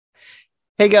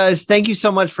Hey guys, thank you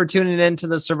so much for tuning in to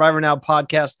the Survivor Now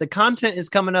podcast. The content is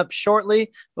coming up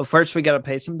shortly, but first we got to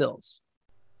pay some bills.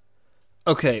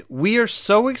 Okay, we are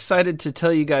so excited to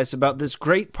tell you guys about this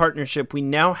great partnership we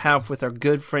now have with our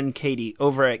good friend Katie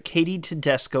over at Katie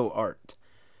Tedesco Art.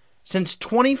 Since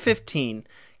 2015,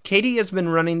 Katie has been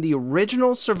running the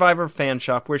original Survivor fan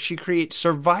shop where she creates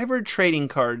Survivor trading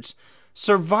cards,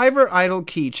 Survivor Idol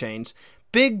keychains,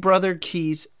 Big Brother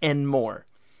keys, and more.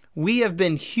 We have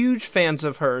been huge fans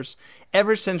of hers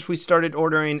ever since we started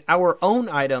ordering our own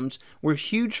items. We're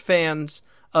huge fans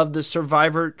of the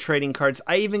Survivor trading cards.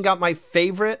 I even got my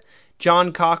favorite,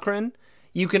 John Cochran.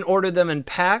 You can order them in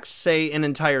packs, say an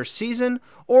entire season,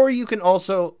 or you can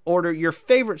also order your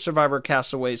favorite Survivor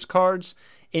Castaways cards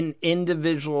in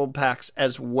individual packs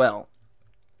as well.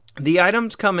 The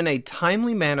items come in a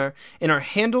timely manner and are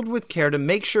handled with care to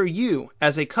make sure you,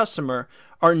 as a customer,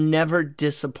 are never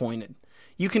disappointed.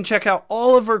 You can check out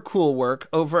all of her cool work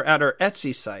over at our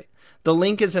Etsy site. The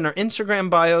link is in our Instagram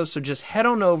bio, so just head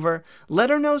on over, let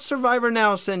her know Survivor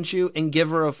Now sent you, and give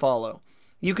her a follow.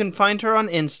 You can find her on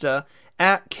Insta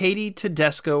at Katie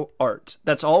Tedesco Art.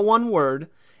 That's all one word,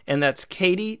 and that's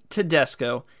Katie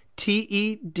Tedesco,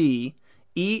 Tedesco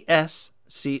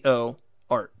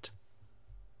Art.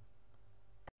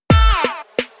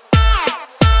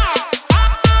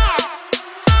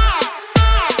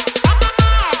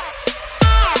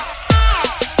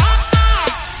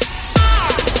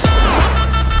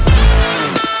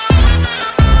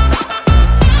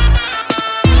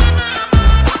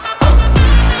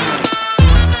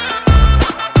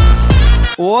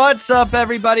 What's up,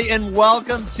 everybody, and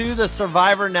welcome to the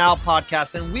Survivor Now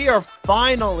podcast. And we are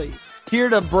finally here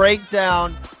to break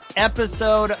down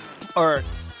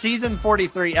season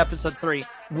 43, episode 3.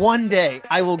 One day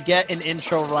I will get an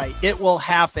intro right. It will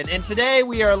happen. And today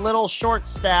we are a little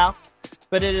short-staffed,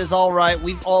 but it is all right.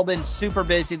 We've all been super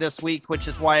busy this week, which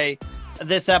is why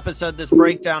this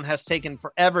breakdown has taken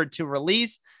forever to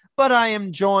release. But I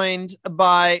am joined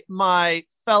by my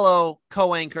fellow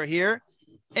co-anchor here,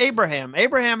 Abraham.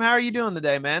 Abraham, how are you doing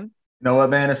today, man? You know what,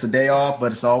 man? It's a day off,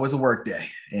 but it's always a work day.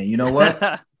 And you know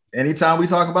what? Anytime we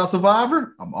talk about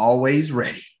Survivor, I'm always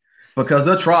ready because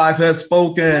the tribe has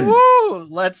spoken. Woo!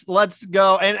 Let's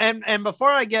go. And before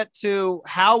I get to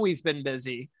how we've been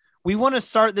busy, we want to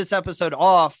start this episode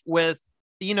off with,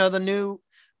 the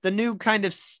new kind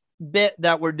of bit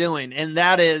that we're doing, and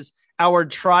that is our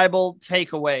tribal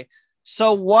takeaway.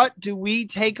 So what do we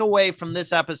take away from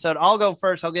this episode? I'll go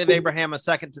first. I'll give Abraham a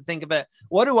second to think of it.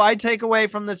 What do I take away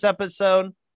from this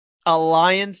episode?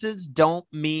 Alliances don't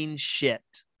mean shit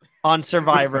on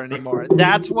Survivor anymore.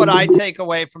 That's what I take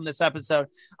away from this episode.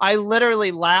 I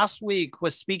literally last week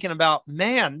was speaking about,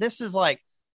 man, this is like,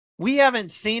 we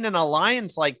haven't seen an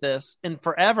alliance like this in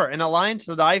forever. An alliance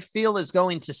that I feel is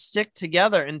going to stick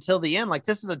together until the end. Like,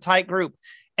 this is a tight group.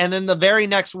 And then the very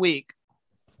next week,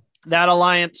 that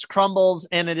alliance crumbles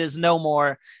and it is no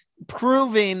more,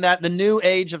 proving that the new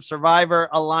age of Survivor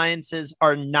alliances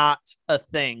are not a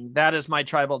thing. That is my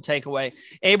tribal takeaway.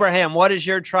 Abraham, what is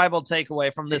your tribal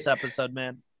takeaway from this episode,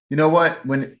 man? You know what?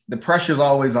 When the pressure is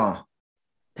always on,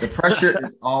 the pressure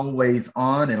is always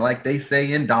on. And like they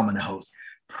say in dominoes,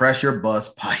 pressure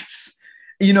busts pipes.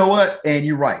 You know what? And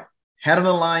you're right. Had an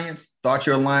alliance, thought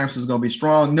your alliance was going to be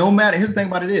strong. No matter, here's the thing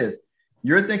about it is,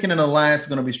 you're thinking an alliance is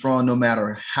going to be strong no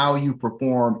matter how you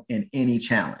perform in any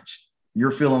challenge.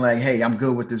 You're feeling like, hey, I'm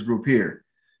good with this group here.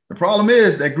 The problem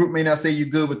is that group may not say you're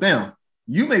good with them.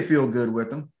 You may feel good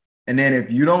with them. And then if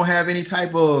you don't have any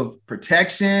type of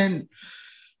protection,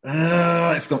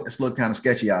 it's look kind of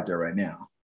sketchy out there right now.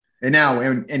 And now,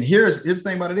 and here's the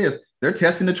thing about it is, they're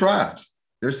testing the tribes.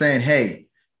 They're saying, hey,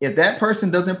 if that person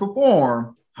doesn't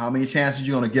perform, how many chances are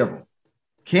you going to give them?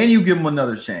 Can you give them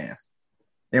another chance?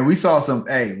 And we saw some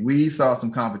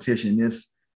competition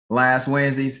this last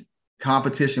Wednesday's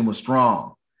competition was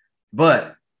strong,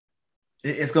 but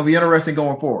it's going to be interesting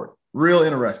going forward. Real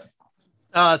interesting.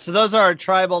 So those are our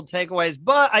tribal takeaways,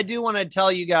 but I do want to tell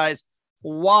you guys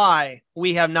why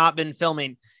we have not been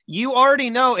filming. You already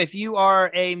know if you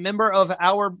are a member of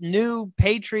our new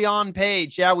Patreon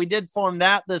page. Yeah, we did form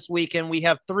that this weekend. We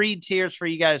have 3 tiers for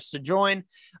you guys to join.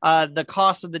 The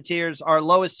cost of the tiers, our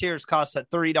lowest tiers cost at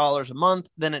 $3 a month,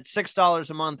 then it's $6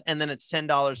 a month, and then it's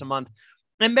 $10 a month.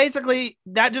 And basically,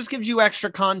 that just gives you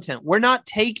extra content. We're not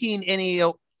taking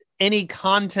any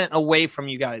content away from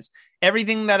you guys.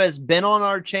 Everything that has been on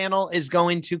our channel is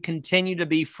going to continue to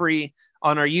be free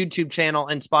on our YouTube channel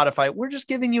and Spotify. We're just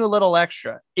giving you a little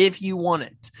extra if you want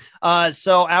it.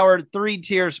 So our 3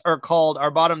 tiers are called,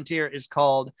 our bottom tier is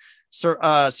called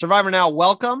Survivor Now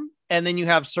Welcome. And then you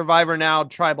have Survivor Now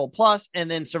Tribal Plus,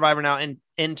 and then Survivor Now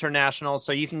International.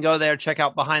 So you can go there, check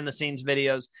out behind the scenes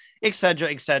videos, etc.,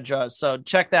 etc. So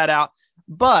check that out.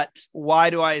 But why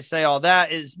do I say all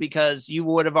that is because you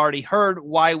would have already heard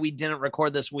why we didn't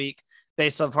record this week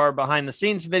based off our behind the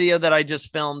scenes video that I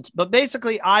just filmed. But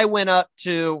basically, I went up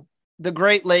to the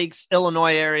Great Lakes,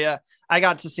 Illinois area. I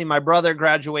got to see my brother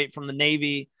graduate from the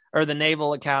Navy, or the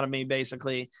Naval Academy,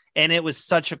 basically. And it was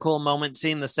such a cool moment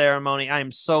seeing the ceremony. I am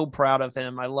so proud of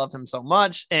him. I love him so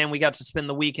much. And we got to spend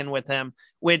the weekend with him,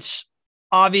 which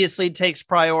obviously takes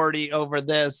priority over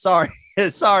this.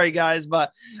 Sorry, guys,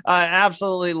 but I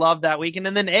absolutely loved that weekend.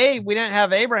 And then we didn't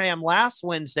have Abraham last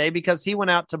Wednesday because he went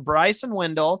out to Bryson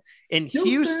Wendell in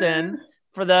Houston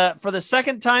for the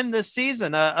second time this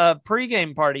season, a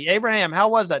pregame party. Abraham, how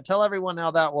was that? Tell everyone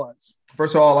how that was.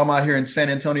 First of all, I'm out here in San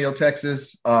Antonio,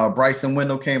 Texas. Bryson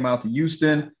Wendell came out to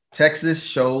Houston. Texas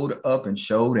showed up and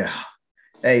showed out.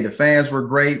 Hey, the fans were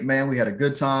great, man. We had a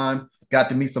good time. Got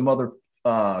to meet some other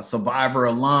Survivor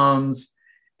alums.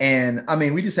 And, I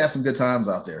mean, we just had some good times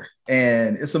out there.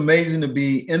 And it's amazing to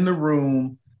be in the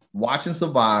room watching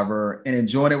Survivor and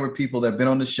enjoying it with people that have been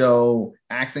on the show,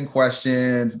 asking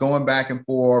questions, going back and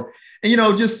forth.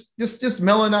 And, just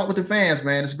melting out with the fans,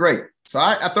 man. It's great. So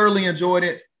I thoroughly enjoyed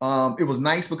it. It was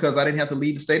nice because I didn't have to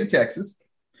leave the state of Texas.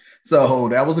 So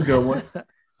that was a good one.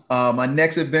 My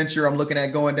next adventure, I'm looking at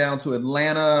going down to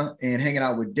Atlanta and hanging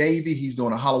out with Davey. He's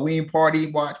doing a Halloween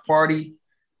watch party.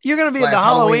 You're going to be at the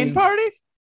Halloween party?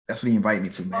 That's what he invited me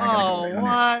to, man.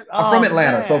 What? I'm from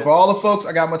Atlanta. Man. So for all the folks,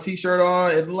 I got my t-shirt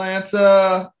on,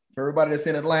 Atlanta. For everybody that's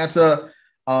in Atlanta,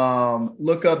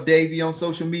 look up Davey on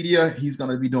social media. He's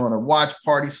going to be doing a watch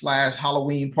party /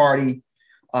 Halloween party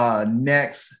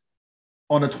next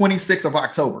on the 26th of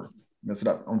October. Mess it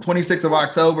up. On 26th of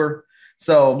October.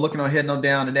 So I'm looking on heading on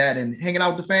down to that and hanging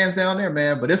out with the fans down there,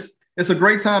 man. But it's a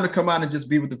great time to come out and just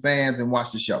be with the fans and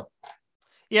watch the show.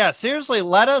 Yeah, seriously,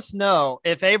 let us know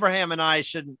if Abraham and I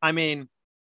should,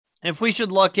 if we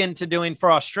should look into doing for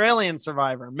Australian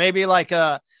Survivor, maybe like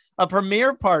a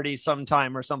premiere party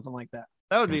sometime or something like that.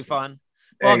 That would be fun.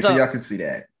 Hey, so y'all can see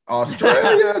that.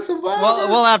 Australia Survivor.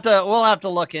 We'll have to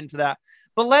look into that.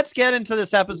 But let's get into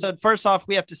this episode. First off,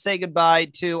 we have to say goodbye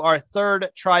to our third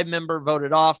tribe member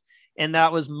voted off, and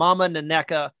that was Mama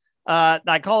Nneka.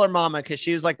 I call her Mama because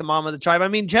she was like the mom of the tribe.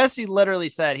 Jesse literally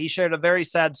said he shared a very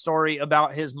sad story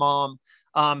about his mom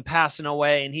passing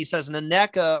away, and he says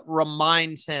Nneka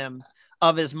reminds him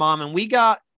of his mom. And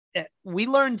we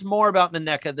learned more about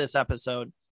Nneka this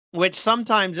episode, which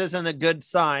sometimes isn't a good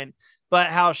sign. But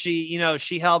how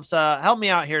she helps help me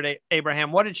out here,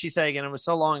 Abraham. What did she say again? It was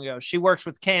so long ago. She works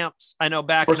with camps. I know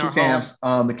back in her camps.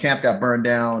 The camp got burned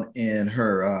down in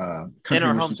her country,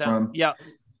 in her hometown. Yeah.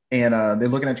 And they're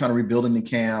looking at trying to rebuilding the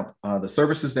camp. The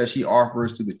services that she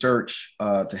offers to the church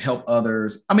to help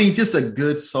others. just a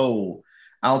good soul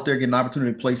out there getting an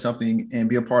opportunity to play something and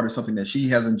be a part of something that she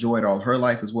has enjoyed all her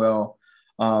life as well.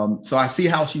 So I see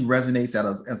how she resonates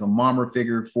as a mommer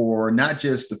figure for not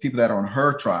just the people that are on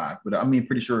her tribe, but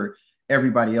pretty sure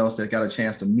everybody else that got a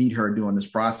chance to meet her during this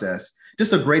process.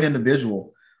 Just a great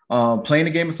individual. Playing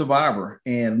the game of Survivor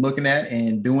and looking at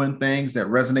and doing things that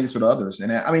resonates with others.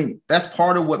 And that's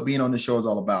part of what being on the show is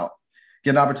all about.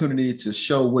 Get an opportunity to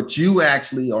show what you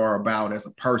actually are about as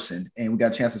a person. And we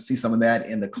got a chance to see some of that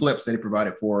in the clips that he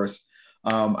provided for us.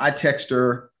 I text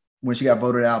her when she got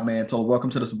voted out, man, told her,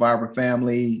 welcome to the Survivor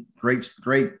family.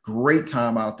 Great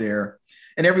time out there.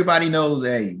 And everybody knows,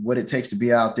 what it takes to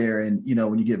be out there. And,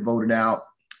 when you get voted out,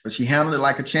 but she handled it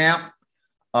like a champ.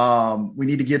 We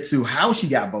need to get to how she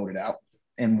got voted out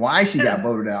and why she got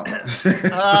voted out.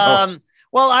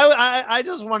 Well, I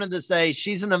just wanted to say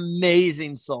she's an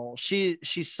amazing soul.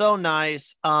 She's so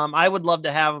nice. I would love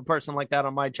to have a person like that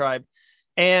on my tribe.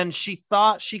 And she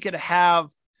thought she could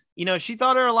have, she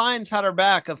thought her alliance had her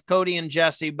back of Cody and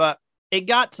Jesse, but it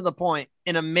got to the point,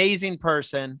 an amazing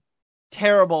person,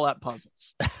 terrible at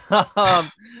puzzles. But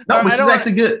she's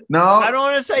actually good. No, I don't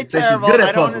want to say terrible. She's good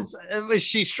at puzzles.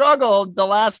 She struggled the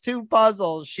last two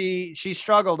puzzles. She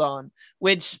struggled on,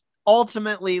 which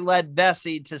ultimately led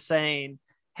Bessie to saying,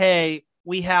 "Hey,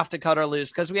 we have to cut her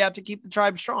loose because we have to keep the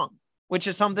tribe strong," which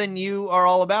is something you are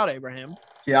all about, Abraham.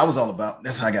 Yeah, I was all about.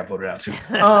 That's how I got voted out too.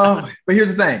 But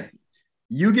here's the thing: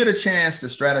 you get a chance to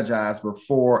strategize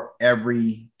before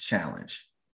every challenge.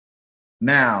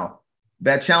 Now,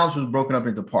 that challenge was broken up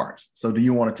into parts. So do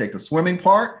you want to take the swimming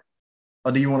part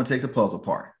or do you want to take the puzzle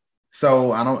part?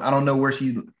 So I don't know where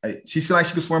she said like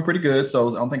she could swim pretty good.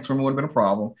 So I don't think swimming would have been a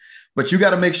problem, but you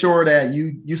got to make sure that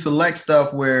you select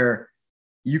stuff where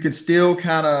you can still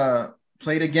kind of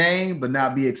play the game, but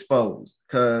not be exposed,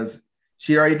 because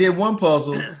she already did one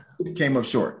puzzle Came up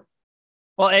short.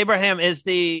 Well, Abraham, is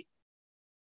the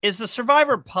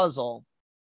Survivor puzzle,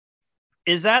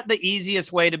 is that the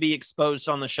easiest way to be exposed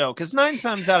on the show? Because nine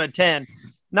times out of 10,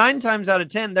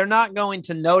 they're not going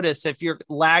to notice if you're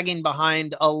lagging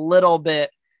behind a little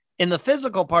bit in the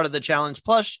physical part of the challenge.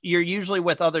 Plus, you're usually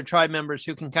with other tribe members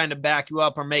who can kind of back you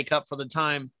up or make up for the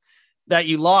time that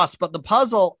you lost. But the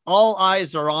puzzle, all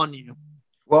eyes are on you.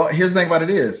 Well, here's the thing about it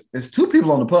is, it's two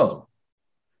people on the puzzle.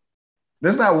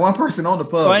 There's not one person on the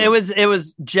puzzle. Well, it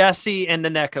was Jesse and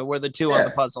Nneka were the two on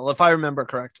the puzzle, if I remember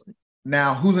correctly.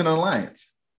 Now, who's in an alliance?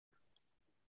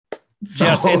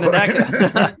 Jesse and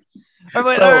Nneka.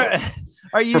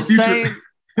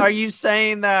 Are you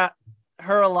saying that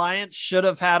her alliance should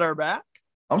have had her back?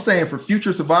 I'm saying for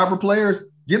future Survivor players,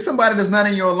 get somebody that's not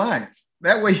in your alliance.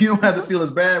 That way you don't have to feel as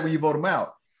bad when you vote them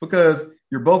out, because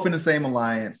you're both in the same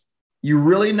alliance. You're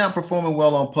really not performing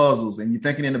well on puzzles, and you're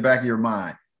thinking in the back of your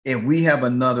mind, if we have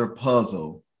another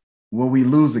puzzle, will we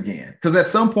lose again? Because at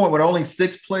some point with only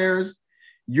 6 players,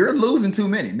 you're losing too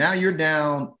many. Now you're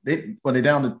down. They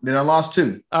lost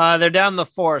 2. They're down to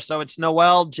 4. So it's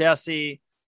Noelle, Jesse,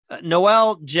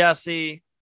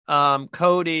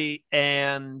 Cody,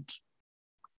 and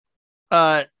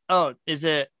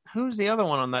who's the other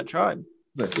one on that tribe?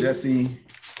 Jesse.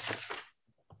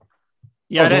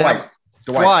 Yeah,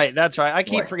 Dwight. That's right. I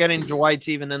keep forgetting Dwight's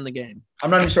even in the game. I'm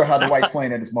not even sure how Dwight's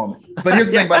playing at this moment. But here's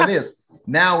the thing about it is,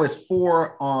 now it's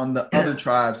 4 on the other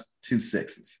tribes, 2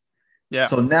 6s. Yeah.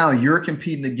 So now you're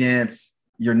competing against,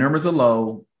 your numbers are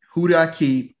low. Who do I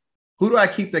keep? Who do I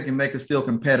keep that can make it still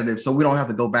competitive so we don't have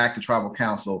to go back to tribal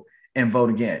council and vote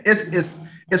again?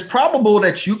 It's probable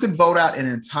that you could vote out an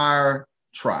entire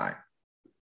tribe.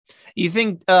 You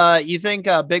think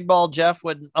Big Ball Jeff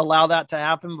would allow that to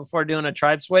happen before doing a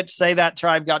tribe switch? Say that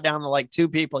tribe got down to like 2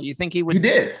 people. You think he would? He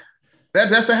did.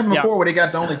 That's what happened before, where they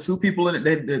got to only 2 people in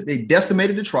it. They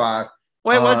decimated the tribe.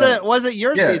 Wait, was it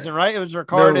your season, right? It was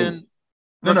Ricard and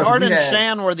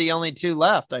Shan were the only 2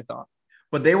 left, I thought.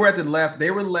 But they were at the left.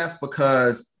 They were left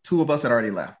because 2 of us had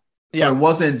already left. So it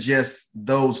wasn't just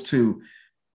those 2.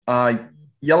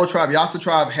 Yellow tribe, Yasa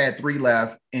tribe had 3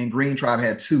 left, and Green tribe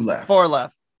had 2 left. 4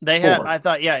 left. They had, 4. I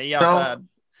thought, Yasa had.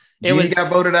 Genie got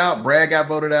voted out. Brad got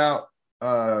voted out.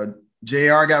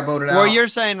 JR got voted out. Well, you're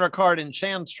saying Ricard and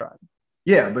Shan's tribe.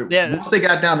 Yeah, but once they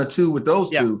got down to 2 with those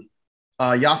 2,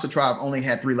 Yasa tribe only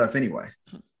had 3 left anyway.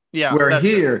 Yeah. Where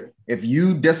here, if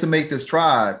you decimate this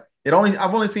tribe,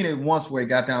 I've only seen it once where it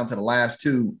got down to the last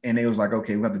 2, and it was like,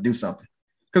 okay, we have to do something.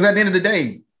 Because at the end of the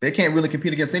day, they can't really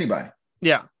compete against anybody.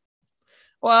 Yeah.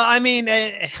 Well, I mean,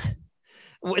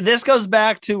 this goes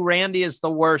back to Randy is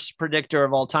the worst predictor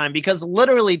of all time, because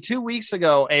literally 2 weeks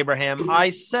ago, Abraham,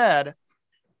 I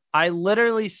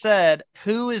literally said,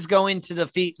 who is going to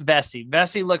defeat Vessi?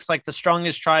 Vessi looks like the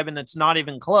strongest tribe, and it's not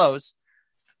even close.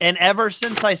 And ever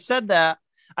since I said that,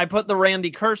 I put the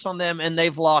Randy curse on them, and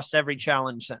they've lost every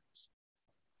challenge since.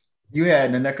 You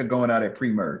had Nneka going out at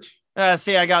pre-merge.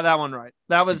 See, I got that one right.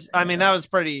 That was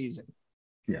pretty easy.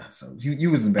 Yeah, so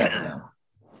you wasn't bad now.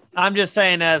 I'm just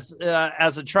saying, as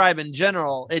a tribe in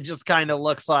general, it just kind of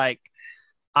looks like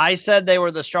I said they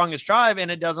were the strongest tribe,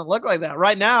 and it doesn't look like that.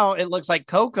 Right now, it looks like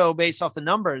Coco, based off the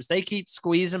numbers, they keep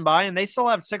squeezing by, and they still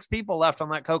have 6 people left on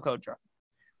that Coco tribe.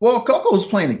 Well, Coco's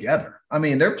playing together. I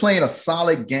mean, they're playing a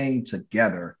solid game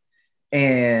together.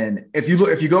 And if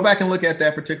you go back and look at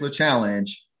that particular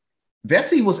challenge,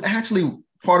 Vessi was actually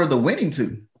part of the winning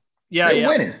too. Yeah, they were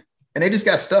winning, and they just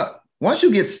got stuck. Once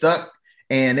you get stuck,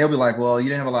 and they'll be like, well, you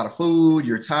didn't have a lot of food,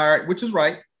 you're tired, which is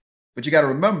right. But you got to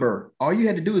remember, all you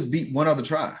had to do is beat one other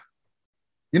tribe.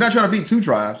 You're not trying to beat 2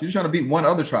 tribes. You're trying to beat one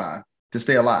other tribe to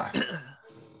stay alive.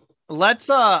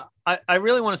 I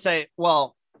really want to say,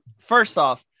 well, first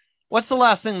off, what's the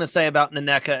last thing to say about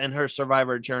Nneka and her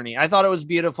Survivor journey? I thought it was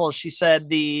beautiful. She said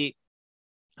the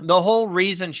whole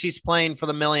reason she's playing for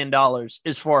the $1 million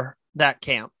is for that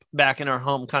camp back in her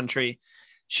home country.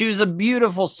 She was a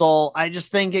beautiful soul. I just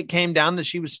think it came down to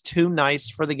she was too nice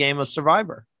for the game of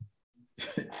Survivor.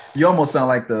 You almost sound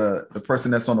like the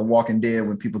person that's on The Walking Dead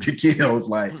when people get killed. It's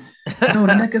like, no,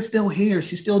 Nneka's still here.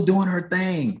 She's still doing her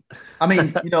thing. I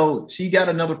mean, she got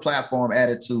another platform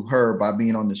added to her by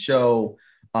being on the show.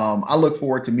 I look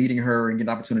forward to meeting her and get an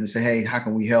opportunity to say, hey, how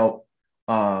can we help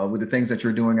with the things that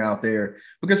you're doing out there?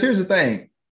 Because here's the thing.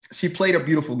 She played a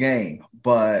beautiful game,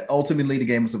 but ultimately the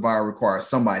game of Survivor requires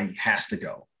somebody has to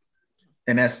go.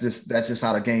 And that's just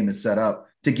how the game is set up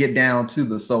to get down to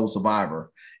the sole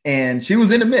survivor. And she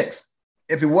was in the mix.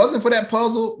 If it wasn't for that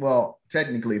puzzle, well,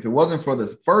 technically, if it wasn't for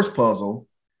this first puzzle,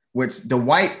 which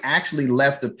Dwight actually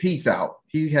left a piece out,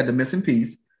 he had the missing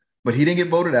piece, but he didn't get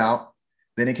voted out.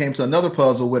 Then it came to another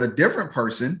puzzle with a different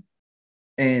person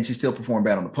and she still performed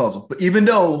bad on the puzzle. But even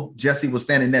though Jesse was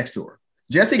standing next to her,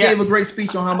 Jesse gave a great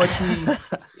speech on how much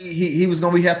he was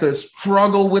going to have to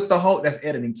struggle with the whole. That's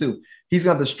editing too. He's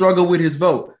going to struggle with his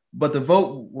vote, but the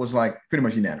vote was like pretty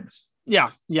much unanimous. Yeah,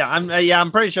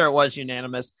 I'm pretty sure it was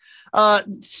unanimous.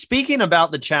 Speaking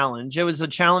about the challenge, it was a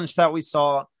challenge that we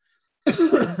saw.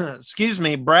 Excuse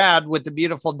me, Brad with the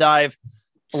beautiful dive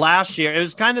last year. It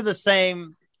was kind of the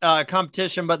same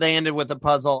competition, but they ended with a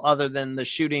puzzle other than the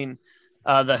shooting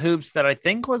the hoops that I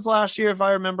think was last year, if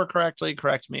I remember correctly.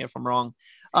 Correct me if I'm wrong.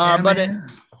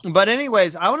 But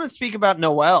anyways, I want to speak about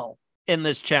Noelle in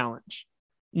this challenge.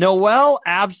 Noelle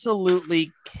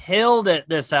absolutely killed it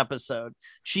this episode.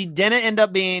 She didn't end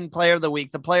up being player of the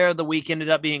week. The player of the week ended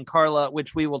up being Carla,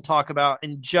 which we will talk about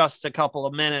in just a couple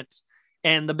of minutes.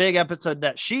 And the big episode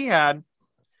that she had.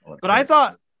 But I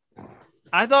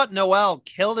thought Noelle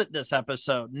killed it this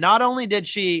episode. Not only did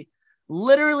she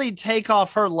literally take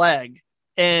off her leg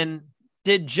and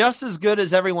did just as good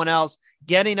as everyone else,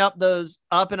 getting up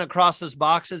and across those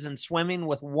boxes and swimming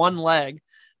with one leg,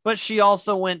 but she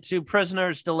also went to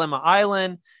Prisoner's Dilemma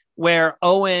Island, where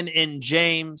Owen and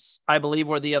James, I believe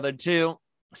were the other two,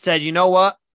 said, you know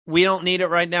what? We don't need it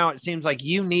right now. It seems like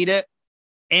you need it.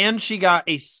 And she got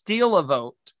a steal a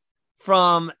vote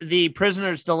from the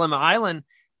Prisoner's Dilemma Island.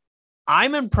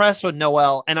 I'm impressed with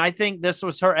Noelle, and I think this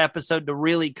was her episode to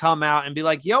really come out and be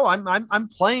like, yo, I'm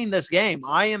playing this game.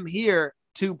 I am here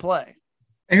to play.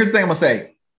 And here's the thing I'm going to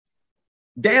say.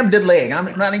 Damn the leg. I'm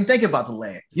not even thinking about the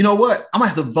leg. You know what? I'm going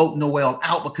to have to vote Noelle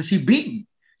out because she beat me.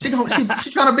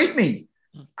 She's trying to beat me.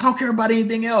 I don't care about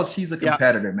anything else. She's a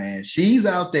competitor, man. She's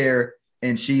out there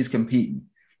and she's competing.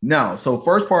 No, so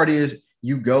first part is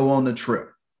you go on the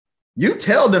trip. You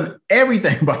tell them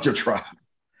everything about your tribe.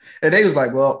 And they was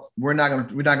like, well, we're not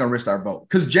gonna risk our vote.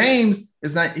 Because James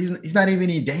is not he's not even in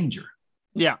any danger.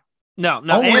 Yeah. No.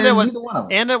 And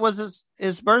it was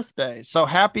his birthday. So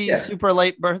happy super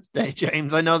late birthday,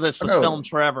 James. I know this was filmed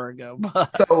forever ago.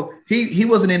 But. So he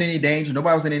wasn't in any danger.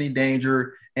 Nobody was in any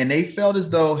danger. And they felt as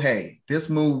though, hey, this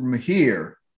move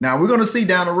here. Now we're gonna see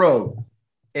down the road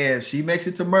if she makes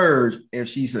it to merge, if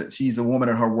she's a woman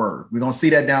of her word. We're gonna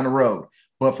see that down the road.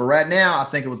 But for right now, I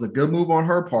think it was a good move on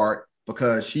her part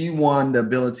because she won the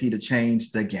ability to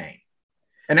change the game.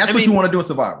 And that's what you want to do in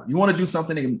Survivor. You want to do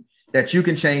something that you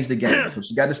can change the game. So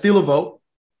she got to steal a vote,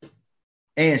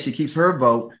 and she keeps her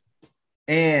vote,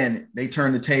 and they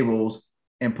turn the tables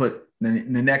and put the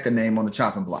Nneka name on the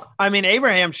chopping block. I mean,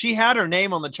 Abraham, she had her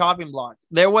name on the chopping block.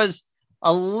 There was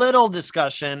a little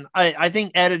discussion. I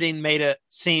think editing made it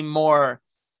seem more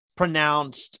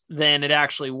pronounced than it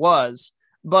actually was.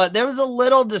 But there was a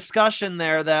little discussion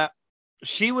there that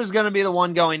she was going to be the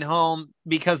one going home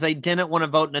because they didn't want to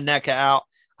vote Nneka out.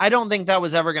 I don't think that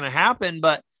was ever going to happen,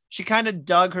 but she kind of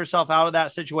dug herself out of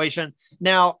that situation.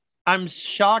 Now, I'm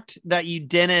shocked that you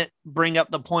didn't bring up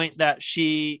the point that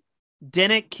she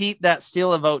didn't keep that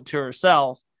steal a vote to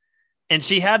herself. And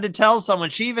she had to tell someone.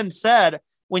 She even said,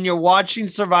 when you're watching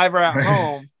Survivor at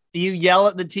home, you yell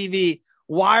at the TV,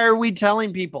 why are we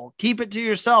telling people? Keep it to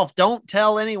yourself. Don't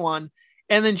tell anyone.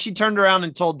 And then she turned around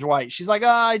and told Dwight. She's like,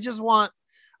 I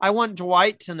want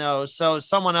Dwight to know. So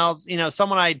someone else,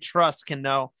 someone I trust can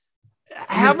know.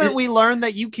 Haven't we learned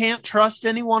that you can't trust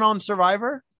anyone on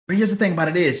Survivor? But here's the thing about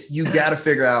it is you got to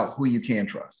figure out who you can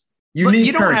trust.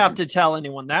 You don't have to tell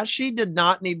anyone that. She did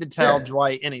not need to tell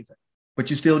Dwight anything. But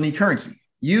you still need currency.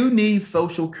 You need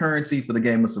social currency for the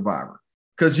game of Survivor.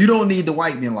 Because you don't need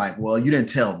Dwight being like, well, you didn't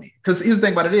tell me. Because here's the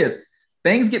thing about it is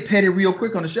things get petty real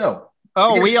quick on the show.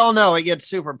 Oh, we all know it gets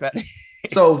super petty.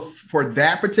 So for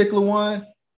that particular one,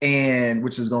 and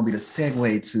which is going to be the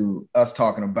segue to us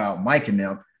talking about Mike and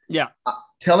them. Yeah.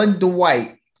 Telling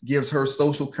Dwight gives her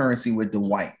social currency with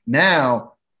Dwight.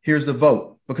 Now, here's the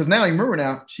vote. Because now, you remember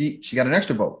now, she got an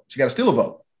extra vote. She got to steal a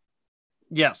vote.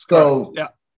 Yes. So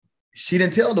she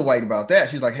didn't tell Dwight about that.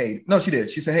 She's like, hey, no, she did.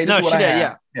 She said, hey, this is what I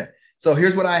have. Yeah. So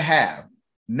here's what I have.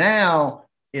 Now,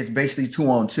 it's basically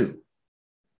 2-on-2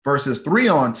 versus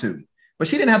 3-on-2. But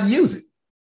she didn't have to use it.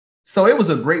 So it was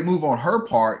a great move on her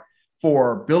part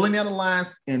for building that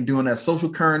alliance and doing that social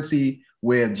currency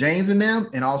with James and them,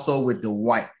 and also with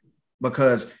Dwight,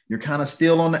 because you're kind of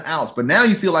still on the outs. But now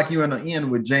you feel like you're in the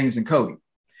end with James and Cody.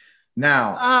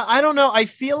 Now, I don't know. I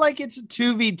feel like it's a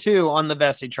 2v2 on the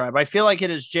Vesey tribe. I feel like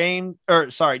it is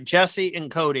Jesse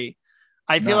and Cody.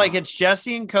 I feel like it's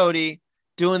Jesse and Cody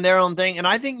doing their own thing. And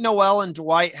I think Noelle and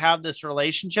Dwight have this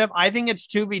relationship. I think it's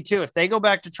 2v2. If they go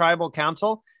back to tribal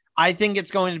council, I think it's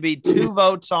going to be 2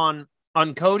 votes on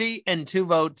Cody and 2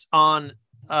 votes on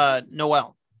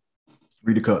Noelle.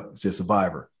 Rita Cook says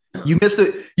Survivor. You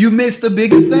missed the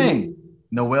biggest thing.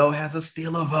 Noelle has a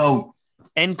steal a vote.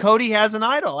 And Cody has an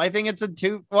idol. I think it's a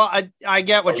two. Well, I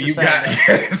get what you're saying.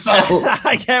 So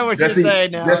I get what Jesse, you're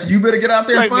saying now. Jesse, you better get out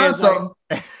there and find something.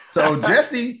 So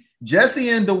Jesse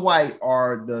and Dwight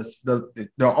are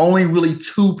the only really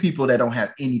two people that don't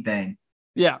have anything.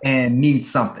 Yeah. And need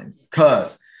something.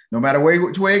 Because no matter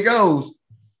which way it goes,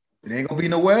 it ain't gonna be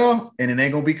Noelle and it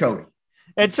ain't gonna be Cody.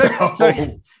 It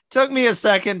took me a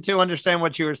second to understand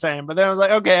what you were saying, but then I was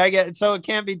like, okay, I get it. So it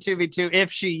can't be 2v2 if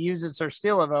she uses her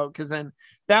steal a vote, because then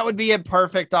that would be a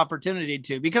perfect opportunity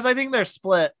to, because I think they're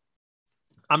split.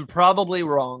 I'm probably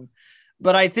wrong,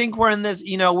 but I think we're in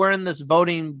this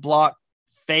voting block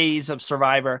phase of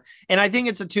Survivor. And I think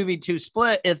it's a 2v2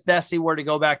 split if Bessie were to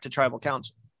go back to tribal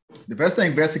council. The best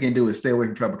thing Bessie can do is stay away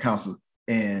from tribal council.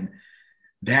 And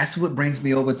that's what brings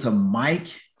me over to Mike.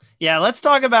 Yeah, let's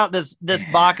talk about this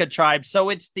Baka tribe. So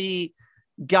it's the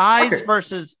guys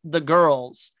versus the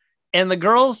girls, and the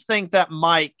girls think that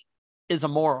Mike is a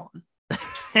moron.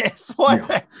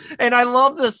 And I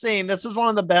love this scene. This was one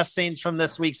of the best scenes from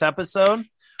this week's episode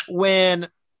when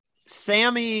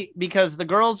Sammy, because the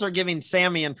girls are giving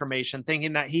Sammy information,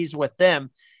 thinking that he's with them,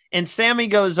 and Sammy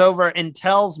goes over and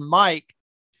tells Mike,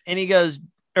 and he goes,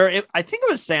 I think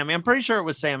it was Sammy. I'm pretty sure it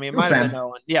was Sammy. It might have been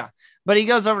Owen. Yeah, but he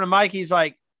goes over to Mike. He's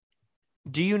like,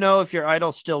 do you know if your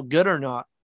idol's still good or not?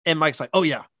 And Mike's like, oh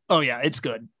yeah, it's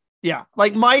good. Yeah.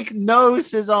 Like Mike knows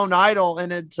his own idol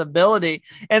and its ability.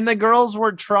 And the girls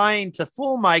were trying to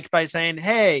fool Mike by saying,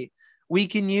 hey, we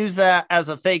can use that as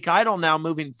a fake idol now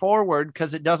moving forward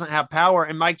because it doesn't have power.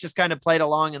 And Mike just kind of played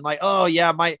along and like, oh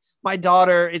yeah, my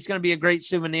daughter, it's going to be a great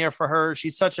souvenir for her.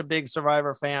 She's such a big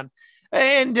Survivor fan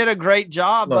and did a great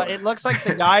job. But it looks like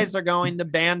the guys are going to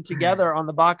band together on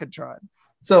the Baka tribe.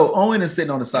 So Owen is sitting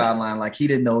on the sideline like he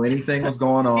didn't know anything was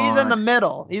going on. He's in the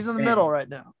middle. Middle right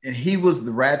now. And he was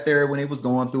right there when he was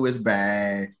going through his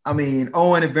bag. I mean,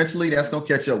 Owen, eventually that's going to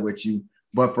catch up with you.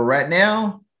 But for right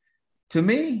now, to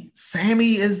me,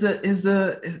 Sammy is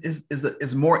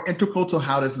more integral to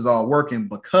how this is all working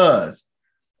because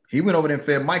he went over there and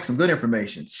fed Mike some good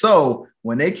information. So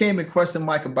when they came and questioned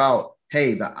Mike about,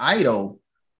 hey, the idol,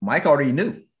 Mike already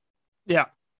knew. Yeah.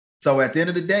 So at the end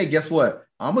of the day, guess what?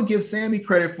 I'm going to give Sammy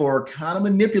credit for kind of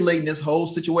manipulating this whole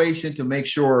situation to make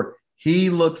sure he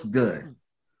looks good.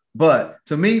 But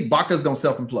to me, Baka's going to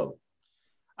self-implode.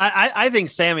 I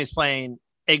think Sammy's playing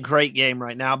a great game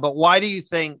right now, but why do you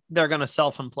think they're going to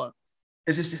self-implode?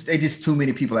 It's just too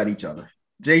many people at each other.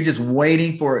 They just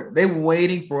waiting for it. They're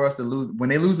waiting for us to lose. When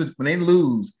they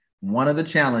lose one of the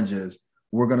challenges,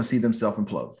 we're going to see them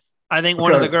self-implode. I think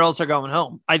one of the girls are going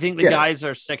home. I think the guys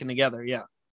are sticking together. Yeah.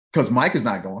 Because Mike is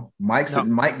not going. Mike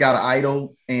got an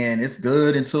idol, and it's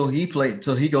good until he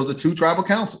goes to tribal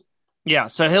council. Yeah,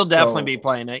 so he'll definitely be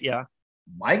playing it. Yeah,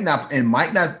 Mike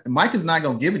is not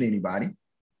going to give it to anybody.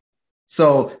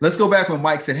 So let's go back when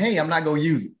Mike said, "Hey, I'm not going to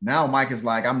use it." Now Mike is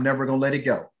like, "I'm never going to let it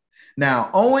go." Now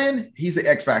Owen, he's an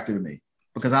X factor to me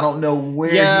because I don't know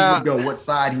where he would go, what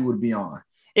side he would be on.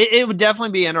 It would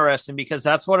definitely be interesting because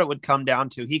that's what it would come down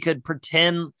to. He could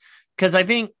pretend because I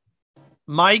think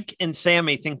Mike and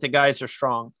Sammy think the guys are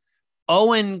strong.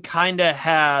 Owen kind of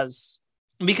has,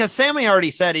 because Sammy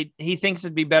already said he thinks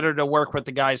it'd be better to work with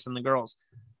the guys than the girls.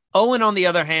 Owen, on the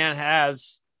other hand,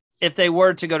 has, if they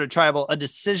were to go to tribal, a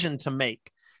decision to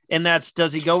make. And that's,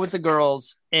 does he go with the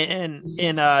girls in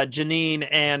Janine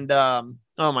and,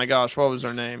 oh my gosh, what was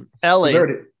her name? Ellie. Yeah,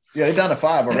 they're down to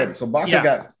 5 already. So Baka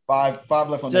got five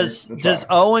left on Does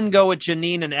Owen go with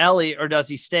Janine and Ellie, or does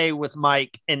he stay with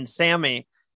Mike and Sammy?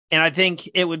 And I think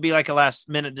it would be like a last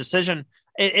minute decision.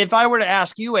 If I were to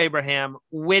ask you, Abraham,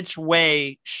 which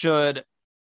way should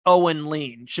Owen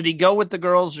lean? Should he go with the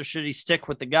girls or should he stick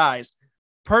with the guys?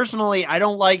 Personally, I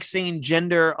don't like seeing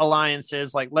gender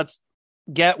alliances. Like, let's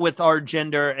get with our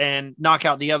gender and knock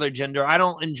out the other gender. I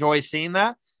don't enjoy seeing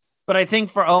that. But I think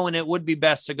for Owen, it would be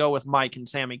best to go with Mike and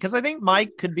Sammy. Because I think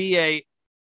Mike could be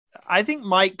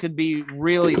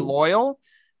really loyal.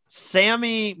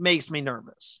 Sammy makes me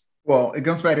nervous. Well, it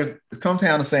comes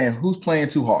down to saying who's playing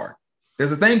too hard.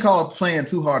 There's a thing called playing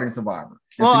too hard in Survivor.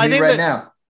 And well, I think right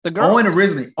now, the girl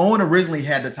Owen originally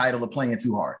had the title of playing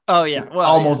too hard. Oh yeah,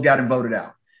 almost got him voted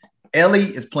out. Ellie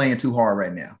is playing too hard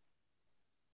right now.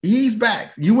 He's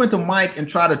back. You went to Mike and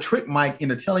tried to trick Mike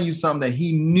into telling you something that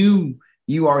he knew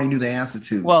you already knew the answer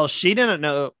to. Well, she didn't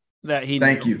know that he.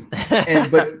 Thank you.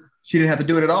 But she didn't have to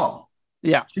do it at all.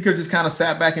 Yeah, she could have just kind of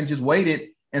sat back and just waited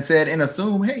and said and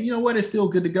assume, hey, you know what? It's still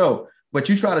good to go. But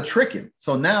you try to trick him.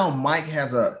 So now Mike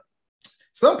has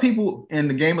some people in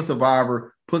the game of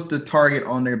Survivor puts the target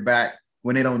on their back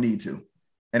when they don't need to.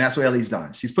 And that's what Ellie's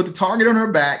done. She's put the target on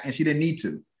her back and she didn't need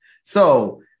to.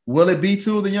 So will it be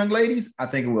 2 of the young ladies? I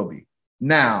think it will be.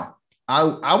 Now,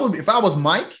 I would, if I was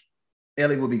Mike,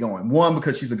 Ellie would be going. One,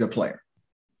 because she's a good player.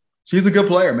 She's a good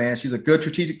player, man. She's a good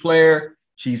strategic player.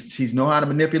 She's know how to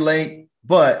manipulate.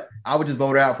 But I would just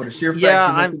vote her out for the sheer fact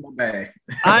she went through my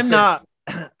bag.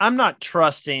 I'm not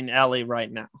trusting Ellie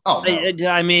right now. Oh, no.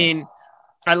 I mean,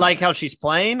 I like how she's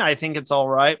playing. I think it's all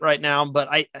right now, but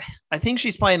I think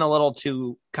she's playing a little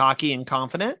too cocky and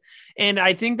confident. And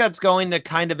I think that's going to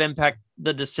kind of impact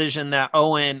the decision that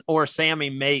Owen or Sammy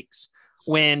makes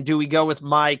when do we go with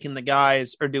Mike and the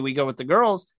guys or do we go with the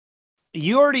girls?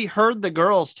 You already heard the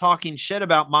girls talking shit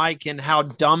about Mike and how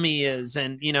dumb he is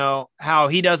and, you know, how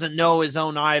he doesn't know his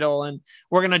own idol and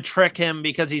we're going to trick him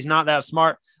because he's not that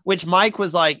smart, which Mike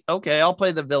was like, okay, I'll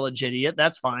play the village idiot.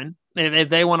 That's fine. If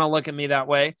they want to look at me that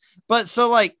way. But so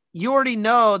like, you already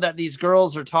know that these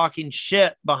girls are talking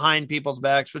shit behind people's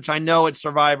backs, which I know it's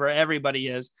Survivor. Everybody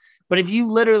is. But if you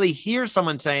literally hear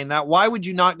someone saying that, why would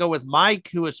you not go with Mike,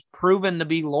 who has proven to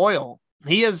be loyal?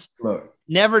 He has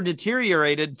never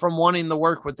deteriorated from wanting to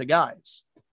work with the guys.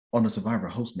 On the Survivor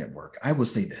Host Network, I will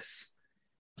say this.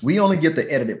 We only get the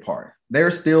edited part.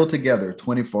 They're still together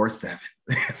 24/7.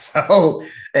 So,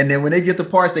 and then when they get the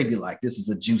parts, they be like, this is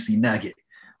a juicy nugget.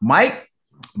 Mike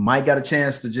got a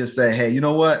chance to just say, hey, you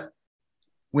know what?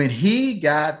 When he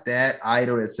got that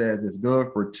idol that says it's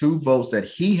good for 2 votes that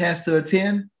he has to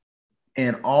attend,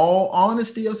 in all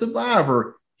honesty of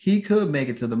Survivor, he could make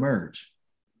it to the merge.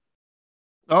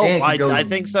 Oh, I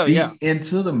think so. Yeah.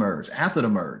 Into the merge, after the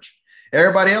merge.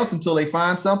 Everybody else until they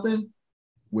find something,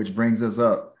 which brings us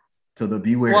up to the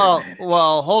Beware advantage.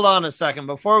 Well, hold on a second.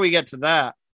 Before we get to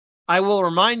that, I will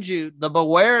remind you the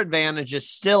Beware advantage is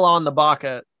still on the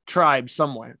Baka tribe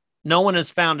somewhere. No one has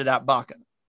found it at Baka.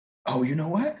 Oh, you know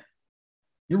what?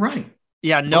 You're right.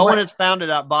 Yeah, no one has found it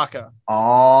at Baka.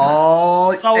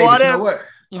 Oh, so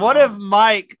what if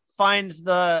Mike finds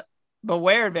the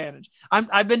Beware advantage?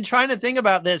 I've been trying to think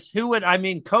about this.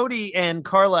 Cody and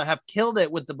Carla have killed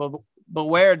it with the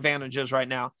Beware advantages right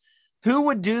now. Who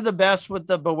would do the best with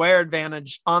the Beware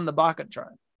advantage on the Baka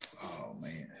tribe? Oh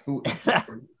man,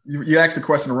 you asked the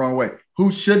question the wrong way.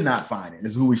 Who should not find it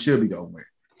is who we should be going with.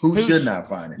 Who should not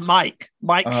find it? Mike.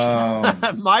 Mike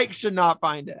should not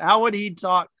find it. How would he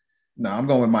talk? No, I'm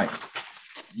going with Mike.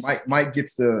 Mike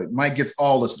gets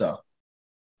all the stuff.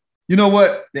 You know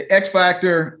what? The X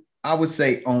Factor, I would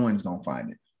say Owen's gonna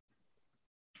find it.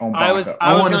 I was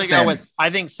gonna go with. I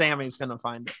think Sammy's gonna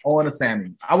find it. Owen and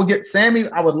Sammy. I would get Sammy.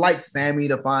 I would like Sammy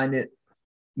to find it,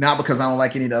 not because I don't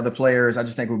like any of the other players. I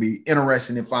just think it would be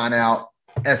interesting to find out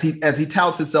as he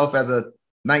touts himself as a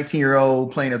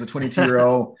 19-year-old playing as a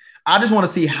 22-year-old. I just want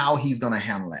to see how he's gonna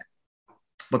handle that,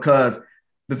 because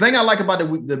the thing I like about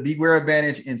the Beware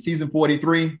advantage in season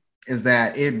 43 is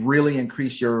that it really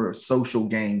increased your social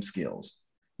game skills.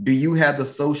 Do you have the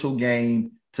social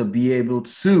game to be able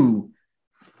to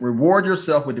reward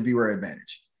yourself with the Beware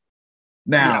advantage?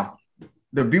 Now,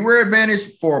 the Beware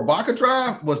advantage for Baka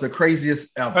tribe was the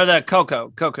craziest ever. Or the Coco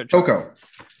tribe.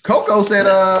 Coco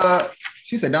said,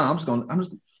 she said, no,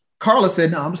 Carla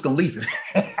said, no, I'm just going to leave it.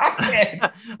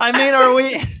 I mean,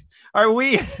 are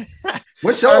we,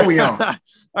 what show are we on?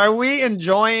 Are we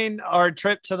enjoying our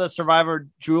trip to the Survivor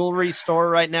jewelry store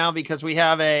right now? Because we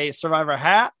have a Survivor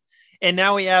hat and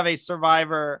now we have a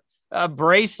Survivor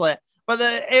bracelet. But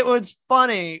it was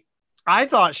funny. I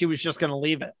thought she was just going to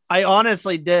leave it. I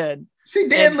honestly did. She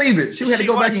did leave it. She had to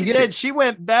go back and get it. She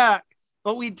went back.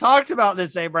 But we talked about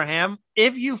this, Abraham.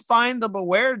 If you find the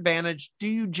Beware advantage, do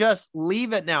you just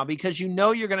leave it now? Because you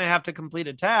know you're going to have to complete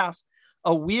a task,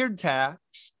 a weird task,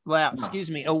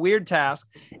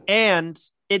 and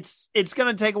it's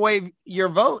going to take away your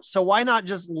vote. So why not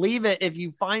just leave it if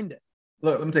you find it?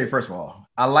 Look, let me tell you, first of all,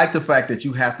 I like the fact that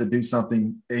you have to do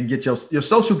something and get your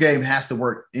social game has to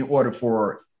work in order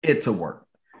for it to work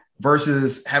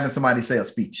versus having somebody say a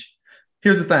speech.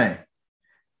 Here's the thing.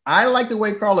 I like the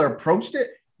way Carla approached it,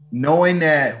 knowing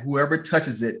that whoever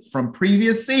touches it from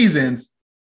previous seasons,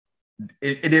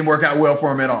 it didn't work out well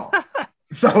for him at all.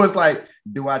 So it's like,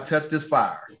 do I touch this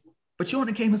fire? But you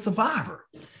only came a Survivor.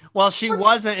 Well, she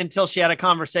wasn't until she had a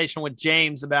conversation with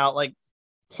James about like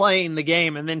playing the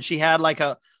game. And then she had like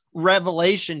a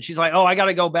revelation. She's like, oh, I got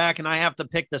to go back and I have to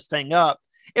pick this thing up.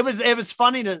 It was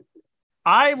funny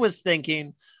I was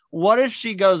thinking, what if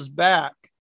she goes back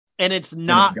and it's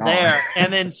not there?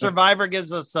 And then Survivor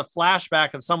gives us a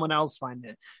flashback of someone else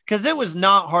finding it. Because it was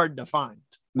not hard to find.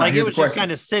 Now, like it was just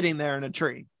kind of sitting there in a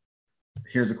tree.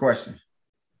 Here's a question.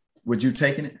 Would you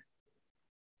taken it?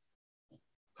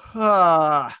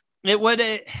 It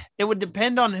would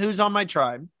depend on who's on my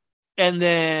tribe. And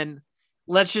then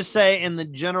let's just say in the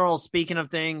general speaking of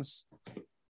things,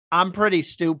 I'm pretty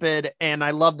stupid and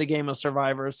I love the game of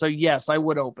Survivor. So yes, I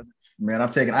would open it. Man,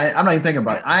 I'm not even thinking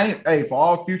about it. Hey, for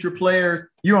all future players,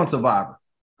 you're on Survivor.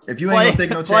 If you ain't gonna take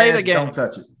no chance, don't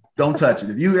touch it. Don't touch it.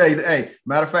 If you, hey,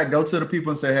 matter of fact, go to the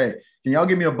people and say, hey, can y'all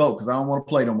give me a vote? Because I don't want to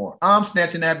play no more. I'm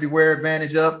snatching that Beware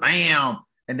Advantage up, bam,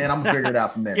 and then I'm gonna figure it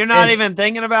out from there. You're not even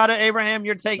thinking about it, Abraham.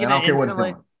 You're taking it instantly. I don't care what it's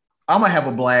doing. I'm gonna have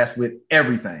a blast with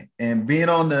everything. And being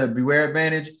on the Beware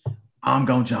Advantage, I'm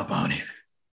gonna jump on it.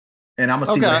 And I'm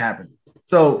gonna see what happens.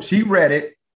 So she read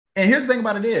it. And here's the thing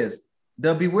about it is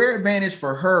the Beware Advantage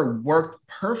for her worked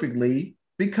perfectly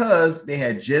because they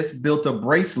had just built a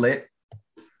bracelet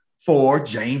for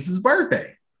James's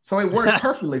birthday. So it worked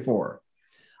perfectly for her.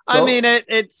 So, I mean,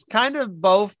 it's kind of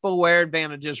both Beware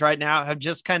Advantages right now have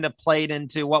just kind of played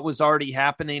into what was already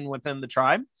happening within the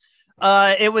tribe.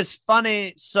 It was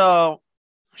funny. So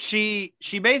she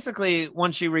basically,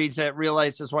 when she reads it,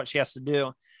 realizes what she has to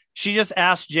do. She just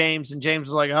asked James, and James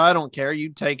was like, oh, I don't care. You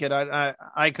take it.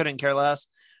 I couldn't care less.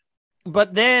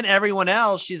 But then everyone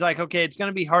else, she's like, okay, it's going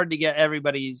to be hard to get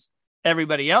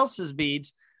everybody else's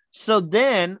beads. So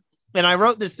then, and I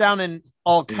wrote this down in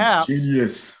all caps.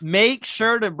 Genius. Make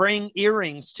sure to bring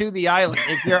earrings to the island.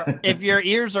 If your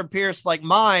ears are pierced like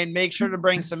mine, make sure to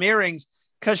bring some earrings.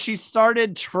 Because she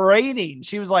started trading.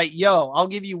 She was like, yo, I'll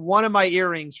give you one of my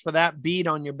earrings for that bead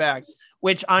on your back,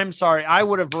 which I'm sorry, I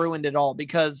would have ruined it all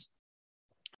because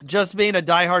just being a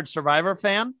diehard Survivor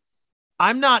fan,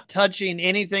 I'm not touching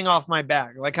anything off my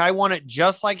bag. Like I want it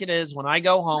just like it is when I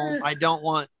go home. I don't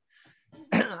want,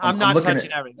 I'm not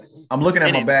touching everything. I'm looking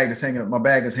at my bag that's hanging, my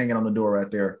bag is hanging on the door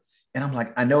right there. And I'm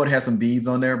like, I know it has some beads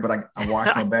on there, but I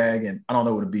washed my bag and I don't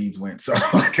know where the beads went. So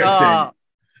like I said,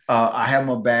 I have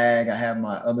my bag, I have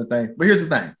my other things. But here's the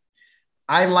thing.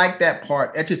 I like that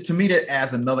part. That just, to me, that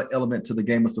adds another element to the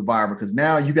game of Survivor because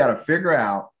now you got to figure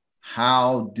out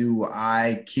how do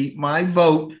I keep my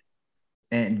vote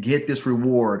and get this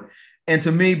reward. And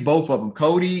to me, both of them,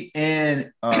 Cody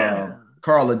and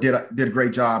Carla did a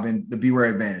great job in the Beware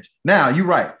Advantage. Now, you're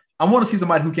right. I want to see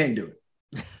somebody who can't do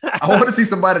it. I want to see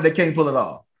somebody that can't pull it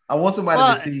off. I want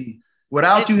somebody to see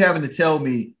without you having to tell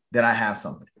me that I have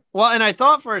something. Well, and I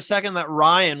thought for a second that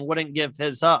Ryan wouldn't give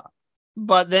his up.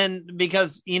 But then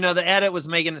because, the edit was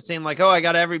making it seem like, oh, I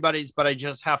got everybody's, but I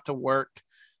just have to work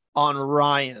on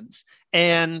Ryan's.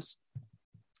 And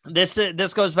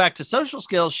this goes back to social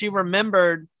skills. She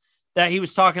remembered that he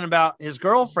was talking about his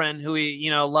girlfriend who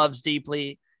he, loves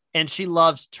deeply, and she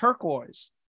loves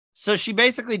turquoise. So she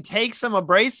basically takes him a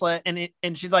bracelet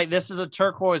and she's like, this is a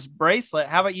turquoise bracelet.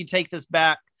 How about you take this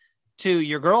back to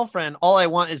your girlfriend? All I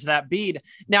want is that bead.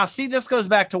 Now, see, this goes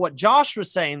back to what Josh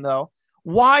was saying, though.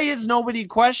 Why is nobody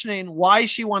questioning why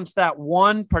she wants that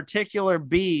one particular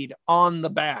bead on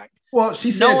the bag? Well,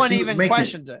 she said no one even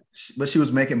questions it. But she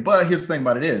was making, but here's the thing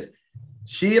about it is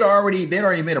they'd already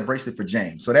made a bracelet for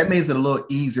James. So that makes it a little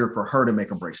easier for her to make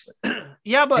a bracelet.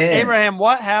 Yeah, but Abraham,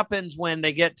 what happens when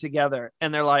they get together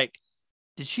and they're like,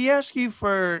 did she ask you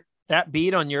for that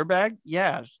bead on your bag?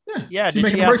 Yeah. Did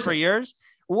she ask for yours?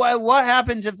 What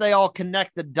happens if they all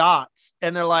connect the dots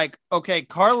and they're like, okay,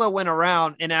 Carla went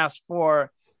around and asked for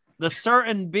the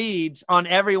certain beads on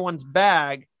everyone's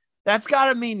bag. That's got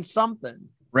to mean something.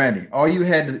 Randy, all you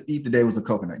had to eat today was a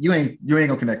coconut. You ain't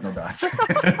gonna connect no dots.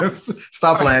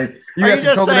 Stop playing.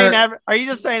 Are you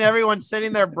just saying everyone's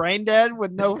sitting there brain dead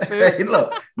with no food? Hey,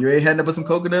 look, you ain't heading up with some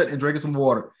coconut and drinking some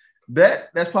water.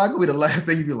 That's probably gonna be the last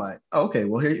thing you'd be like, oh, okay,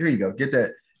 well here you go, get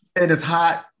that. And it's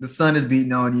hot. The sun is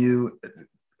beating on you.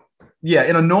 Yeah,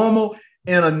 in a normal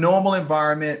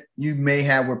environment, you may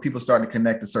have where people start to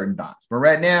connect to certain dots. But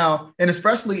right now, and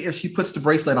especially if she puts the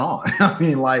bracelet on, I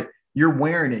mean, like you're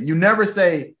wearing it. You never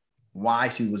say why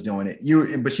she was doing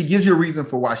it. But she gives you a reason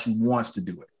for why she wants to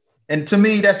do it. And to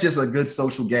me, that's just a good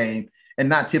social game and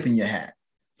not tipping your hat.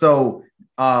 So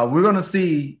we're going to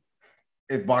see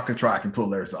if Baccarat can pull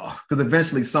theirs off because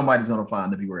eventually somebody's going to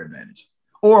find the Beware Advantage.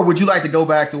 Or would you like to go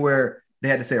back to where they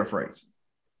had to say a phrase?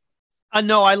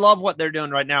 No, I love what they're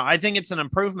doing right now. I think it's an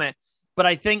improvement, but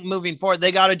I think moving forward,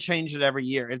 they got to change it every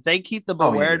year. If they keep the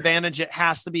Beware Advantage, it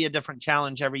has to be a different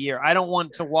challenge every year. I don't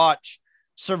want to watch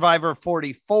Survivor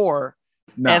 44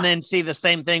 and then see the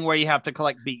same thing where you have to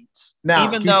collect beads.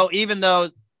 Even though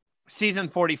season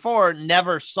 44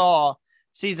 never saw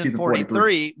season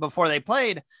 43 before they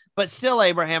played, but still,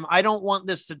 Abraham, I don't want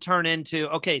this to turn into,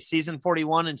 okay, season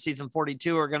 41 and season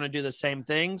 42 are going to do the same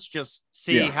things. Just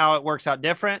see how it works out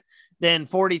different. Then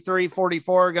 43,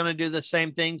 44 are going to do the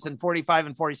same things, and 45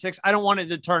 and 46. I don't want it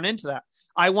to turn into that.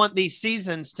 I want these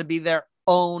seasons to be their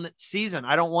own season.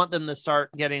 I don't want them to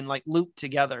start getting like looped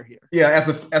together here. Yeah,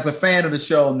 as a fan of the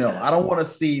show, no. I don't want to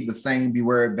see the same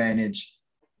Beware Advantage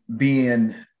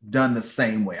being done the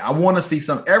same way. I want to see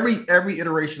every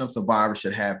iteration of Survivor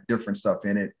should have different stuff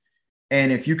in it.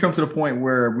 And if you come to the point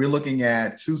where we're looking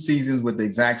at 2 seasons with the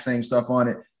exact same stuff on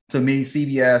it, to me,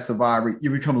 CBS, Survivor, you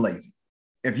become lazy.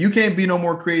 If you can't be no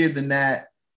more creative than that,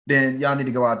 then y'all need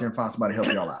to go out there and find somebody to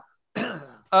help y'all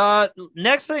out.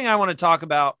 Next thing I want to talk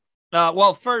about,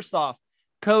 well, first off,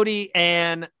 Cody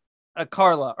and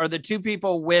Carla are the 2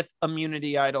 people with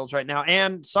immunity idols right now.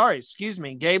 And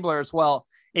Gabler as well,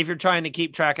 if you're trying to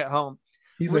keep track at home.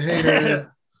 He's a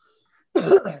hater.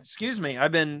 Excuse me.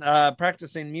 I've been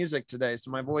practicing music today,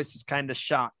 so my voice is kind of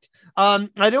shocked.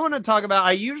 I do want to talk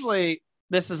about,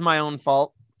 this is my own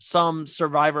fault. Some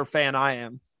Survivor fan I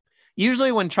am.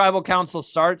 Usually when Tribal Council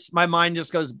starts, my mind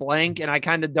just goes blank and I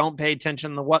kind of don't pay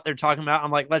attention to what they're talking about. I'm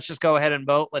like, let's just go ahead and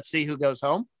vote. Let's see who goes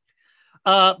home.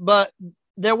 But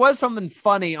there was something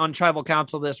funny on Tribal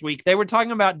Council this week. They were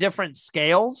talking about different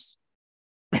scales.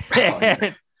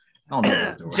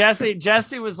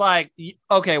 Jesse was like,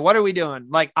 okay, what are we doing?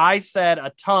 Like I said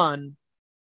a ton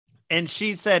and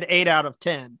she said 8 out of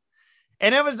 10.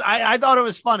 And it was, I thought it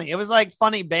was funny. It was like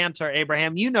funny banter,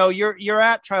 Abraham. You know, you're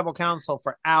at Tribal Council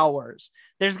for hours.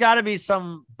 There's got to be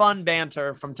some fun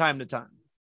banter from time to time.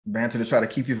 Banter to try to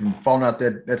keep you from falling out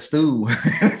that stool.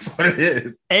 That's what it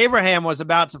is. Abraham was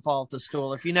about to fall off the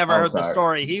stool. If you never heard the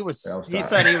story, he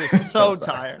said he was so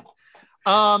tired.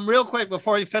 Real quick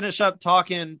before we finish up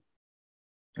talking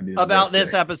about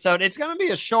this episode, it's going to be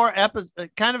a short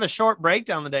episode, kind of a short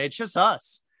breakdown today. It's just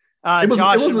us. Go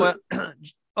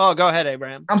ahead,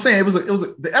 Abraham. I'm saying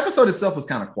the episode itself was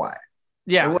kind of quiet.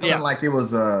 Yeah, it wasn't like it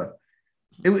was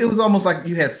it was almost like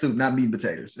you had soup, not meat and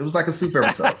potatoes. It was like a soup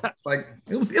episode. It's like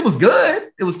it was good.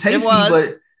 It was tasty,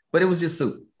 but it was just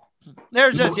soup.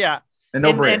 There's just and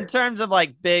no bread. In terms of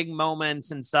like big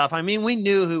moments and stuff, I mean, we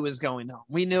knew who was going home.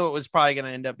 We knew it was probably going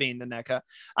to end up being the NECA.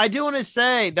 I do want to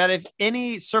say that if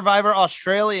any Survivor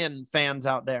Australian fans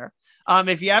out there,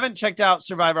 if you haven't checked out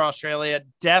Survivor Australia,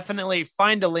 definitely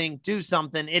find a link, do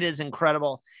something. It is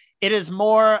incredible. It is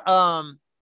more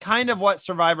kind of what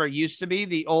Survivor used to be,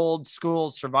 the old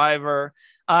school Survivor.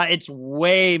 It's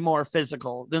way more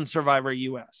physical than Survivor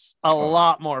US. A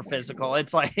lot more physical.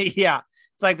 It's like,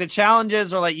 it's like the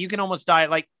challenges are like, you can almost die.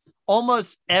 Like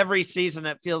almost every season,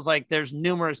 it feels like there's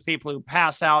numerous people who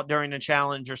pass out during a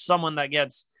challenge or someone that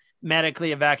gets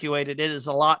medically evacuated. It is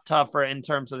a lot tougher in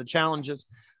terms of the challenges.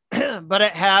 But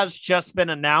it has just been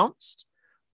announced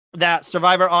that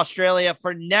Survivor Australia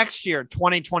for next year,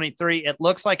 2023, it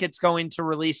looks like it's going to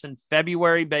release in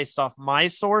February based off my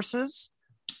sources.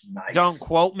 Nice. Don't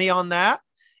quote me on that.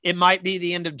 It might be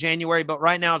the end of January, but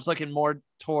right now it's looking more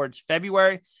towards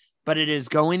February. But it is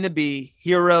going to be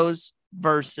heroes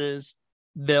versus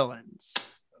villains.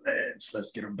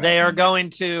 Let's get them back. They are going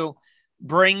to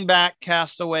bring back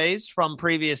castaways from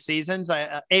previous seasons.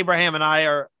 Abraham and I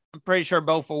are, I'm pretty sure,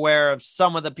 both aware of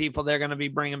some of the people they're going to be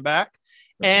bringing back.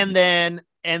 And then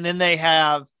they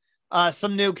have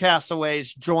some new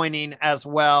castaways joining as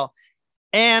well.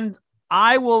 And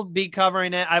I will be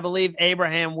covering it. I believe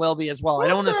Abraham will be as well. I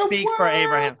don't want to speak for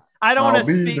Abraham. I don't want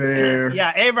to speak. There.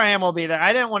 Yeah, Abraham will be there.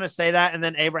 I didn't want to say that. And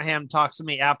then Abraham talks to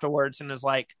me afterwards and is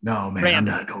like, no, man, I'm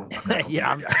not going.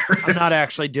 I'm not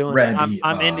actually doing Randy, it.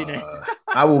 I'm ending it.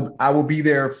 I will be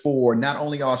there for not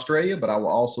only Australia, but I will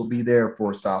also be there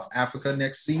for South Africa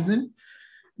next season.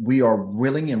 We are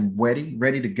willing and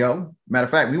ready to go. Matter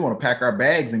of fact, we want to pack our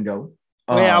bags and go.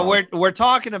 We're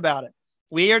talking about it.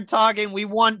 We are talking. We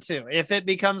want to. If it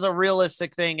becomes a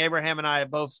realistic thing, Abraham and I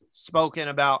have both spoken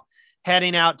about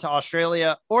heading out to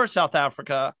Australia or South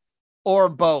Africa or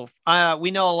both.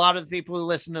 We know a lot of the people who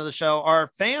listen to the show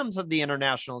are fans of the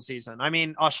international season. I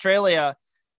mean, Australia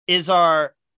is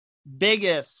our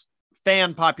biggest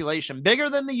fan population, bigger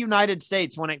than the United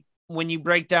States when you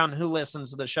break down who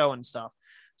listens to the show and stuff.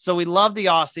 So we love the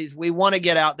Aussies. We want to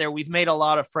get out there. We've made a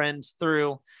lot of friends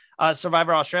through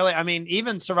Survivor Australia. I mean,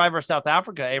 even Survivor South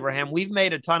Africa, Abraham, we've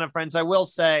made a ton of friends. I will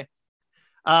say,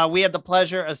 we had the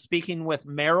pleasure of speaking with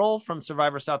Meryl from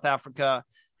Survivor South Africa.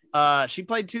 She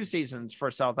played 2 seasons for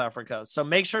South Africa. So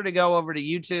make sure to go over to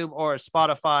YouTube or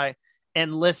Spotify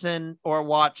and listen or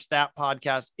watch that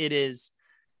podcast. It is,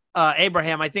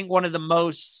 Abraham, I think one of the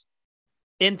most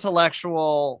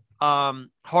intellectual,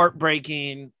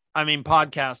 heartbreaking,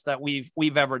 podcasts that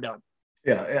we've ever done.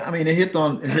 Yeah. I mean, it hits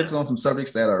on some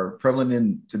subjects that are prevalent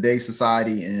in today's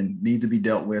society and need to be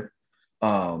dealt with.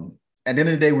 At the end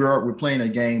of the day, we're playing a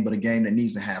game, but a game that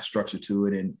needs to have structure to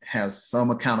it and has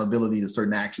some accountability to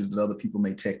certain actions that other people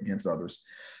may take against others.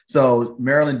 So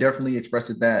Marilyn definitely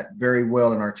expressed that very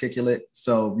well and articulate.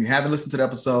 So if you haven't listened to the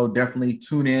episode, definitely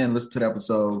tune in, listen to the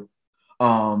episode.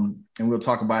 And we'll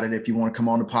talk about it if you want to come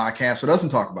on the podcast with us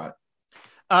and talk about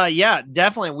it. Yeah,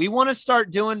 definitely. We want to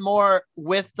start doing more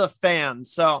with the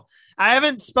fans. So I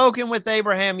haven't spoken with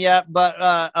Abraham yet, but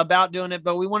about doing it,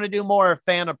 but we want to do more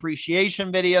fan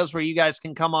appreciation videos where you guys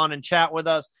can come on and chat with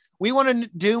us. We want to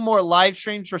do more live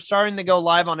streams. We're starting to go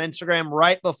live on Instagram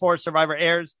right before Survivor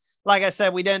airs. Like I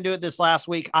said, we didn't do it this last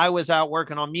week. I was out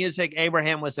working on music.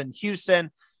 Abraham was in Houston,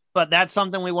 but that's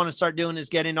something we want to start doing is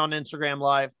getting on Instagram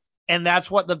live. And that's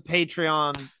what the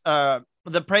Patreon,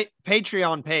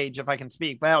 Patreon page, if I can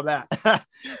speak about that.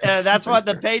 That's what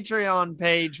the Patreon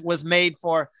page was made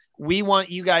for. We want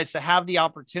you guys to have the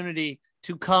opportunity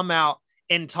to come out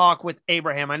and talk with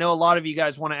Abraham. I know a lot of you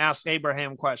guys want to ask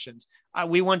Abraham questions.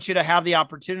 We want you to have the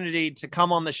opportunity to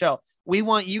come on the show. We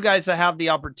want you guys to have the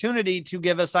opportunity to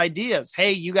give us ideas.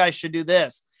 Hey, you guys should do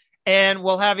this. And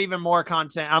we'll have even more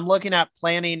content. I'm looking at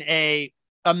planning a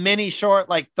mini short,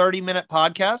 like 30-minute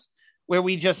podcast where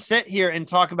we just sit here and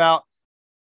talk about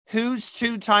who's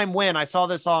two-time win. I saw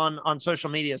this on social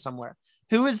media somewhere.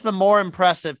 Who is the more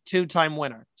impressive two-time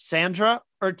winner, Sandra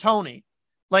or Tony?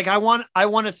 Like I want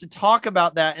us to talk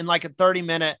about that in like a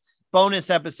 30-minute bonus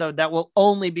episode that will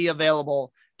only be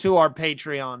available to our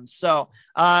Patreon. So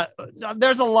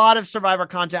there's a lot of Survivor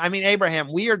content. I mean,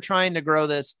 Abraham, we are trying to grow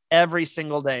this every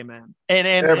single day, man.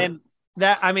 And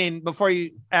that, I mean, before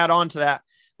you add on to that,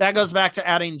 that goes back to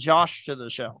adding Josh to the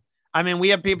show. I mean, we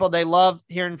have people, they love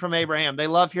hearing from Abraham. They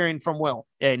love hearing from Will.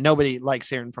 Hey, nobody likes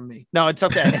hearing from me. No, it's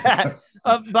okay.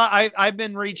 But I've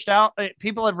been reached out.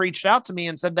 People have reached out to me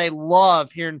and said they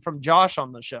love hearing from Josh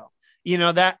on the show. You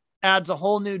know, that adds a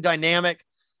whole new dynamic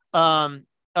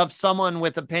of someone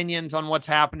with opinions on what's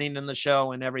happening in the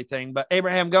show and everything. But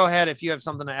Abraham, go ahead if you have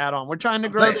something to add on. We're trying to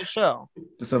grow the show.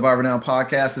 The Survivor Now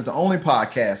podcast is the only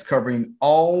podcast covering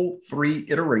all 3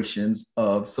 iterations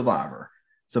of Survivor.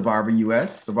 Survivor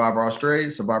US, Survivor Australia,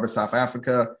 Survivor South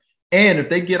Africa. And if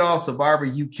they get off Survivor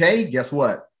UK, guess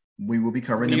what? We will be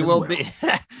covering them as well.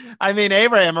 I mean,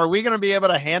 Abraham, are we going to be able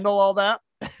to handle all that?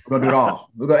 We're going to do it all.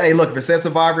 Hey, look, if it says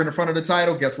Survivor in the front of the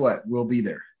title, guess what? We'll be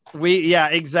there. Yeah,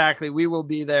 exactly. We will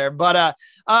be there. But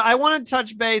I want to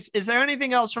touch base. Is there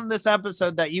anything else from this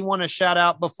episode that you want to shout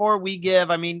out before we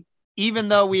give? I mean, even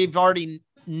though we've already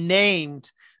named,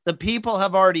 the people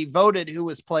have already voted who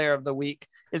was player of the week.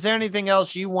 Is there anything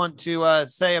else you want to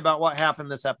say about what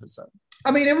happened this episode?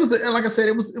 I mean, it was, like I said,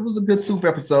 it was a good soup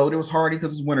episode. It was hardy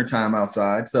because it's wintertime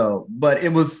outside. So, but it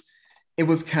was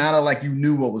kind of like you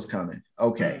knew what was coming.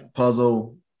 Okay,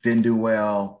 puzzle didn't do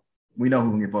well. We know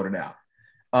who can get voted out.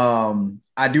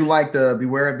 I do like the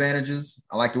beware advantages.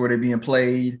 I like the way they're being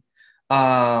played.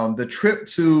 The trip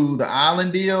to the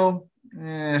island deal,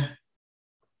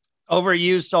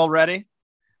 overused already.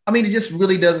 I mean, it just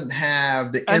really doesn't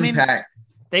have the impact.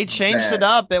 They changed it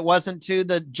up. It wasn't to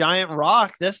the giant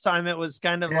rock. This time it was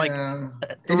kind of like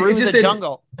through the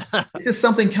jungle. It's just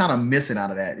something kind of missing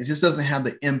out of that. It just doesn't have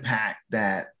the impact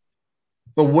that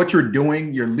for what you're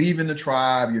doing. You're leaving the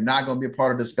tribe. You're not going to be a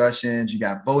part of discussions. You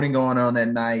got voting going on that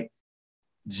night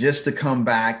just to come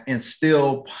back and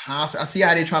still I see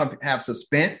how they're trying to have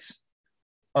suspense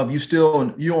of you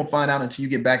don't find out until you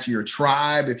get back to your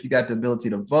tribe if you got the ability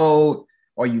to vote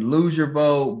or you lose your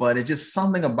vote. But it's just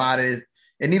something about it.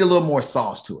 It need a little more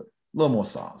sauce to it. A little more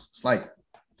sauce. It's like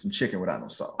some chicken without no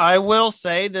sauce. I will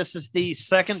say this is the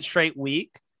second straight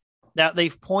week that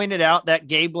they've pointed out that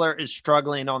Gabler is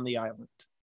struggling on the island.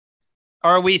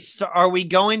 Are we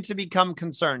going to become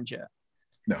concerned yet?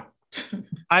 No.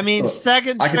 I mean,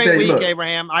 second straight week,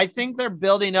 Abraham. I think they're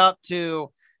building up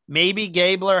to maybe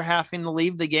Gabler having to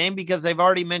leave the game because they've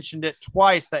already mentioned it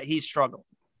twice that he's struggled.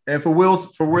 And for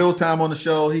Will's time on the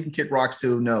show, he can kick rocks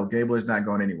too. No, Gabler's not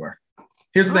going anywhere.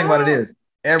 Here's the thing about it is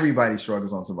everybody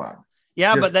struggles on Survivor.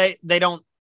 Yeah, but they don't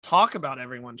talk about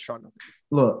everyone struggling.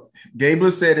 Look,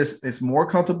 Gabler said it's more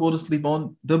comfortable to sleep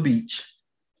on the beach,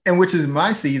 and which is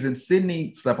my season.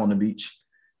 Sydney slept on the beach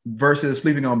versus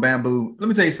sleeping on bamboo. Let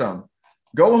me tell you something.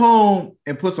 Go home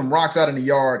and put some rocks out in the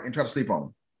yard and try to sleep on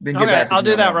them. Then get back. I'll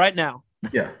do that right now.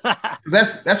 Yeah,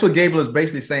 that's what Gabler is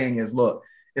basically saying is, look,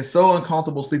 it's so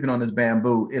uncomfortable sleeping on this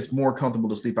bamboo. It's more comfortable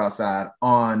to sleep outside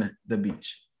on the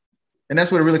beach. And that's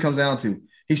what it really comes down to.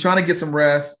 He's trying to get some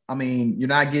rest. I mean, you're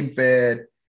not getting fed.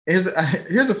 Here's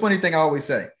a funny thing I always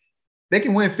say. They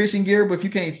can win fishing gear, but if you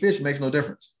can't fish, it makes no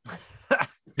difference.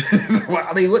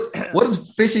 I mean, what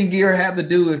does fishing gear have to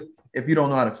do if you don't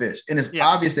know how to fish? And it's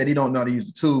obvious that he don't know how to use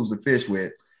the tools to fish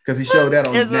with because he showed that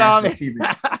on national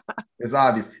TV. It's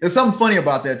obvious. There's something funny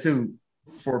about that, too,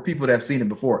 for people that have seen it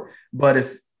before. But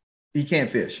he can't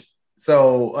fish.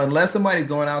 So unless somebody's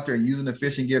going out there using the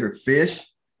fishing gear to fish,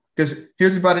 because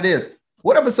here's about it is,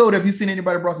 What episode have you seen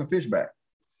anybody brought some fish back?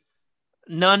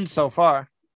 None so far.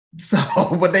 So,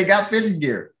 but they got fishing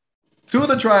gear. 2 of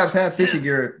the tribes have fishing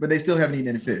gear, but they still haven't eaten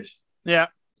any fish. Yeah.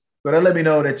 So that let me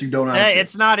know that you don't know. Hey,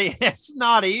 it's not easy. It's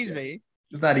not easy.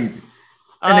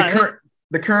 And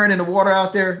the current in the water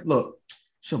out there, look,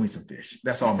 show me some fish.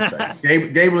 That's all I'm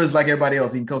saying. Gable is like everybody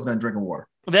else, eating coconut and drinking water.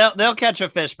 They'll catch a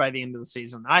fish by the end of the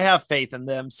season. I have faith in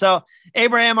them. So,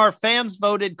 Abraham, our fans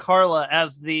voted Carla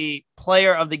as the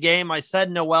player of the game. I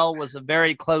said Noelle was a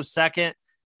very close second.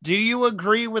 Do you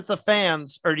agree with the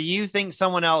fans, or do you think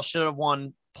someone else should have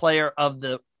won player of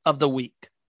the week?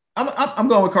 I'm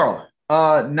going with Carla.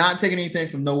 Not taking anything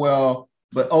from Noelle,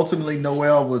 but ultimately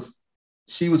Noelle was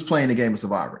playing the game of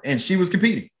Survivor, and she was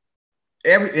competing.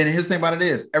 And here's the thing about it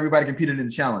is everybody competed in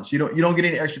the challenge. You don't get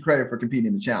any extra credit for competing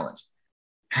in the challenge.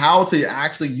 How to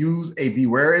actually use a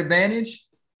beware advantage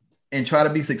and try to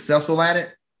be successful at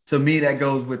it, to me, that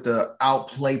goes with the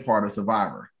outplay part of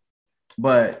Survivor.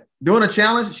 But doing a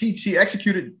challenge, she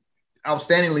executed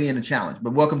outstandingly in the challenge,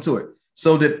 but welcome to it.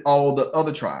 So did all the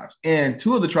other tribes. And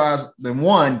 2 of the tribes, the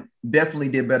one definitely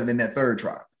did better than that 3rd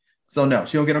tribe. So no,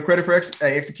 she don't get no credit for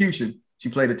execution. She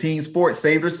played a team sport,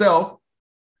 saved herself.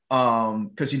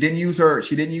 Because she didn't use her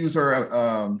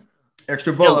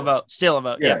extra vote. Steal a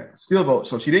vote. Yeah. Steal a vote.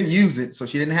 So she didn't use it. So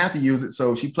she didn't have to use it.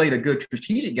 So she played a good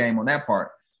strategic game on that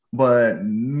part. But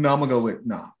no, I'm gonna go with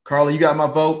no. Carla, you got my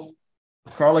vote.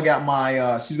 Carla got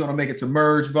my she's gonna make it to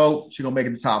merge vote. She's gonna make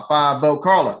it to top 5 vote.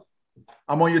 Carla,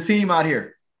 I'm on your team out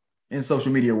here in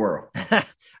social media world.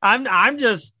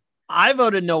 I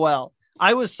voted Noelle.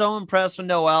 I was so impressed with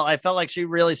Noelle. I felt like she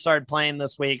really started playing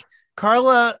this week.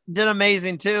 Carla did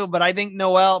amazing too, but I think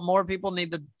Noelle, more people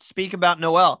need to speak about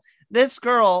Noelle. This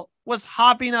girl was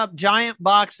hopping up giant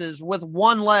boxes with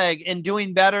one leg and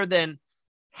doing better than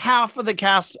half of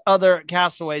the other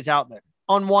castaways out there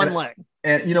on one leg.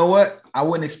 And you know what? I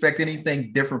wouldn't expect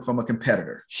anything different from a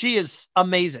competitor. She is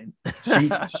amazing.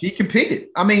 she competed.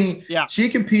 I mean, yeah. She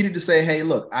competed to say, hey,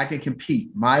 look, I can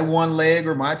compete. My one leg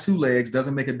or my 2 legs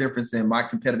doesn't make a difference in my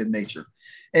competitive nature.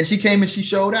 And she came and she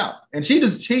showed out. And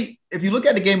if you look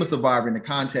at the game of Survivor in the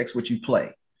context which you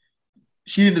play,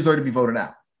 she didn't deserve to be voted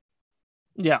out.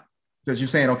 Yeah. Because you're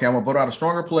saying, okay, I'm going to vote out a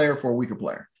stronger player for a weaker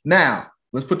player. Now,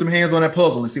 let's put them hands on that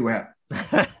puzzle and see what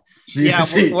happens.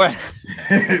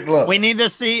 We need to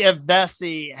see if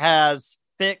Bessie has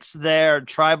fixed their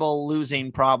tribal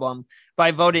losing problem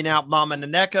by voting out Mama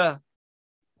Naneka.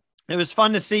 It was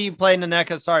fun to see you play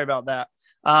Naneka. Sorry about that.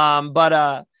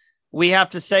 But we have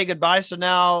to say goodbye. So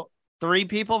now 3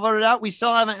 people voted out. We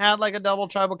still haven't had like a double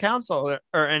tribal council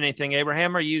or anything.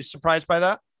 Abraham, are you surprised by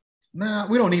that? Nah,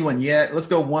 we don't need one yet. Let's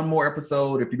go one more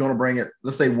episode. If you're going to bring it,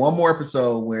 let's say one more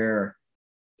episode where,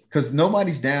 because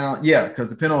nobody's down. Yeah, because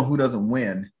depending on who doesn't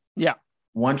win. Yeah.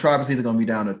 One tribe is either going to be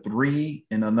down to 3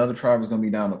 and another tribe is going to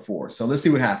be down to 4. So let's see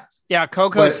what happens. Yeah,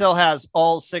 Coco still has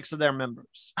all 6 of their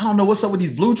members. I don't know what's up with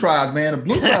these blue tribes, man. The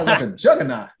blue tribes like a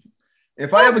juggernaut.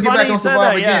 If I ever get back on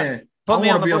Survivor again, I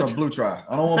want to be on a blue tribe.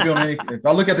 I don't want to be on any. If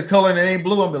I look at the color and it ain't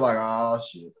blue, I'll be like, oh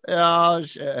shit. Oh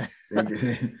shit.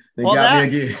 They got me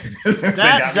again.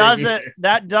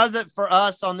 That does it for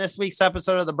us on this week's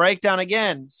episode of The Breakdown.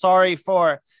 Again, sorry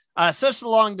for such a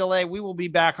long delay. We will be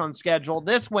back on schedule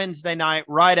this Wednesday night,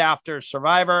 right after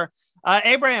Survivor.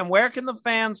 Abraham, where can the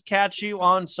fans catch you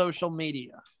on social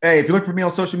media? Hey, if you look for me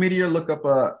on social media, look up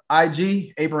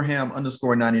IG,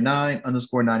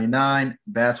 Abraham_99.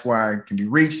 That's where I can be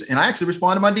reached. And I actually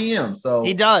respond to my DM. So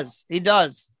he does.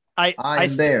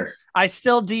 I'm there. I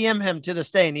still DM him to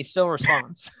this day and he still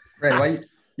responds. Right. Why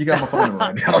you got my phone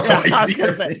right now? I was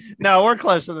gonna say, no, we're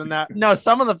closer than that. No,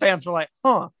 some of the fans were like,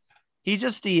 huh. He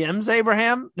just DMs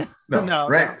Abraham? No.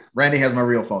 Randy has my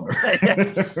real phone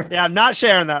number. Yeah, I'm not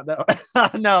sharing that though.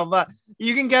 No, but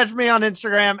you can catch me on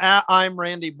Instagram at I'm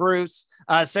Randy Bruce.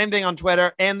 Same thing on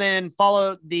Twitter. And then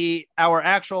follow our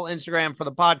actual Instagram for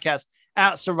the podcast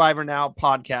at Survivor Now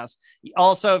Podcast.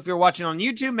 Also, if you're watching on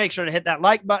YouTube, make sure to hit that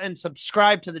like button,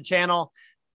 subscribe to the channel,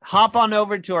 hop on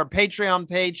over to our Patreon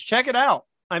page. Check it out.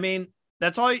 I mean,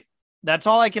 that's all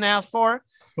I can ask for.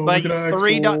 But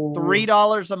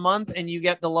 $3 a month and you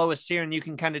get the lowest tier and you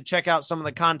can kind of check out some of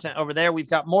the content over there. We've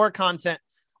got more content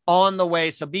on the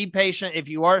way. So be patient. If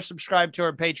you are subscribed to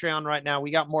our Patreon right now,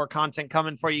 we got more content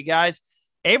coming for you guys.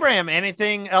 Abraham,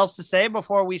 anything else to say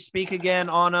before we speak again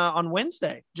on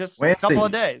Wednesday? Just a couple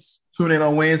of days. Tune in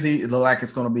on Wednesday. It looks like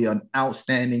it's going to be an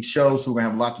outstanding show. So we're going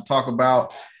to have a lot to talk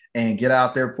about and get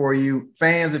out there for you.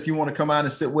 Fans, if you want to come out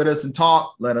and sit with us and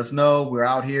talk, let us know. We're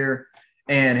out here.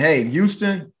 And hey,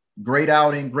 Houston, great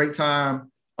outing, great time.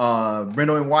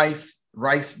 Wendell and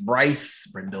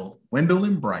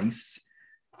Bryce.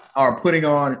 are putting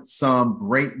on some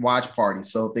great watch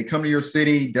parties. So if they come to your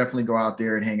city, definitely go out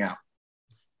there and hang out.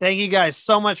 Thank you guys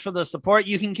so much for the support.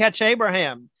 You can catch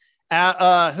Abraham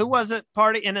at who was it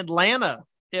party in Atlanta?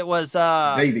 It was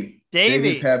Davey. Davey.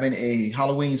 Davey's having a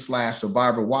Halloween /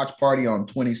 Survivor watch party on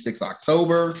 26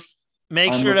 October.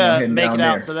 Make sure to make it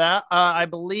out to that. I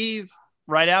believe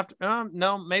right after,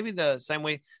 no, maybe the same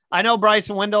week. I know Bryce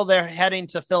and Wendell, they're heading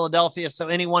to Philadelphia. So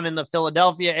anyone in the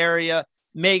Philadelphia area,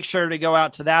 make sure to go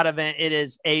out to that event. It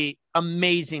is a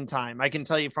amazing time. I can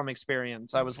tell you from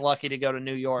experience. I was lucky to go to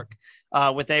New York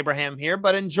with Abraham here,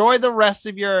 but enjoy the rest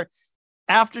of your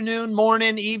afternoon,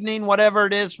 morning, evening, whatever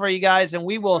it is for you guys. And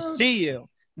we will see you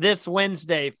this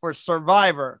Wednesday for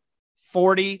Survivor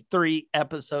 43,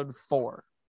 episode 4.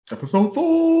 Episode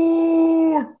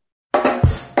 4.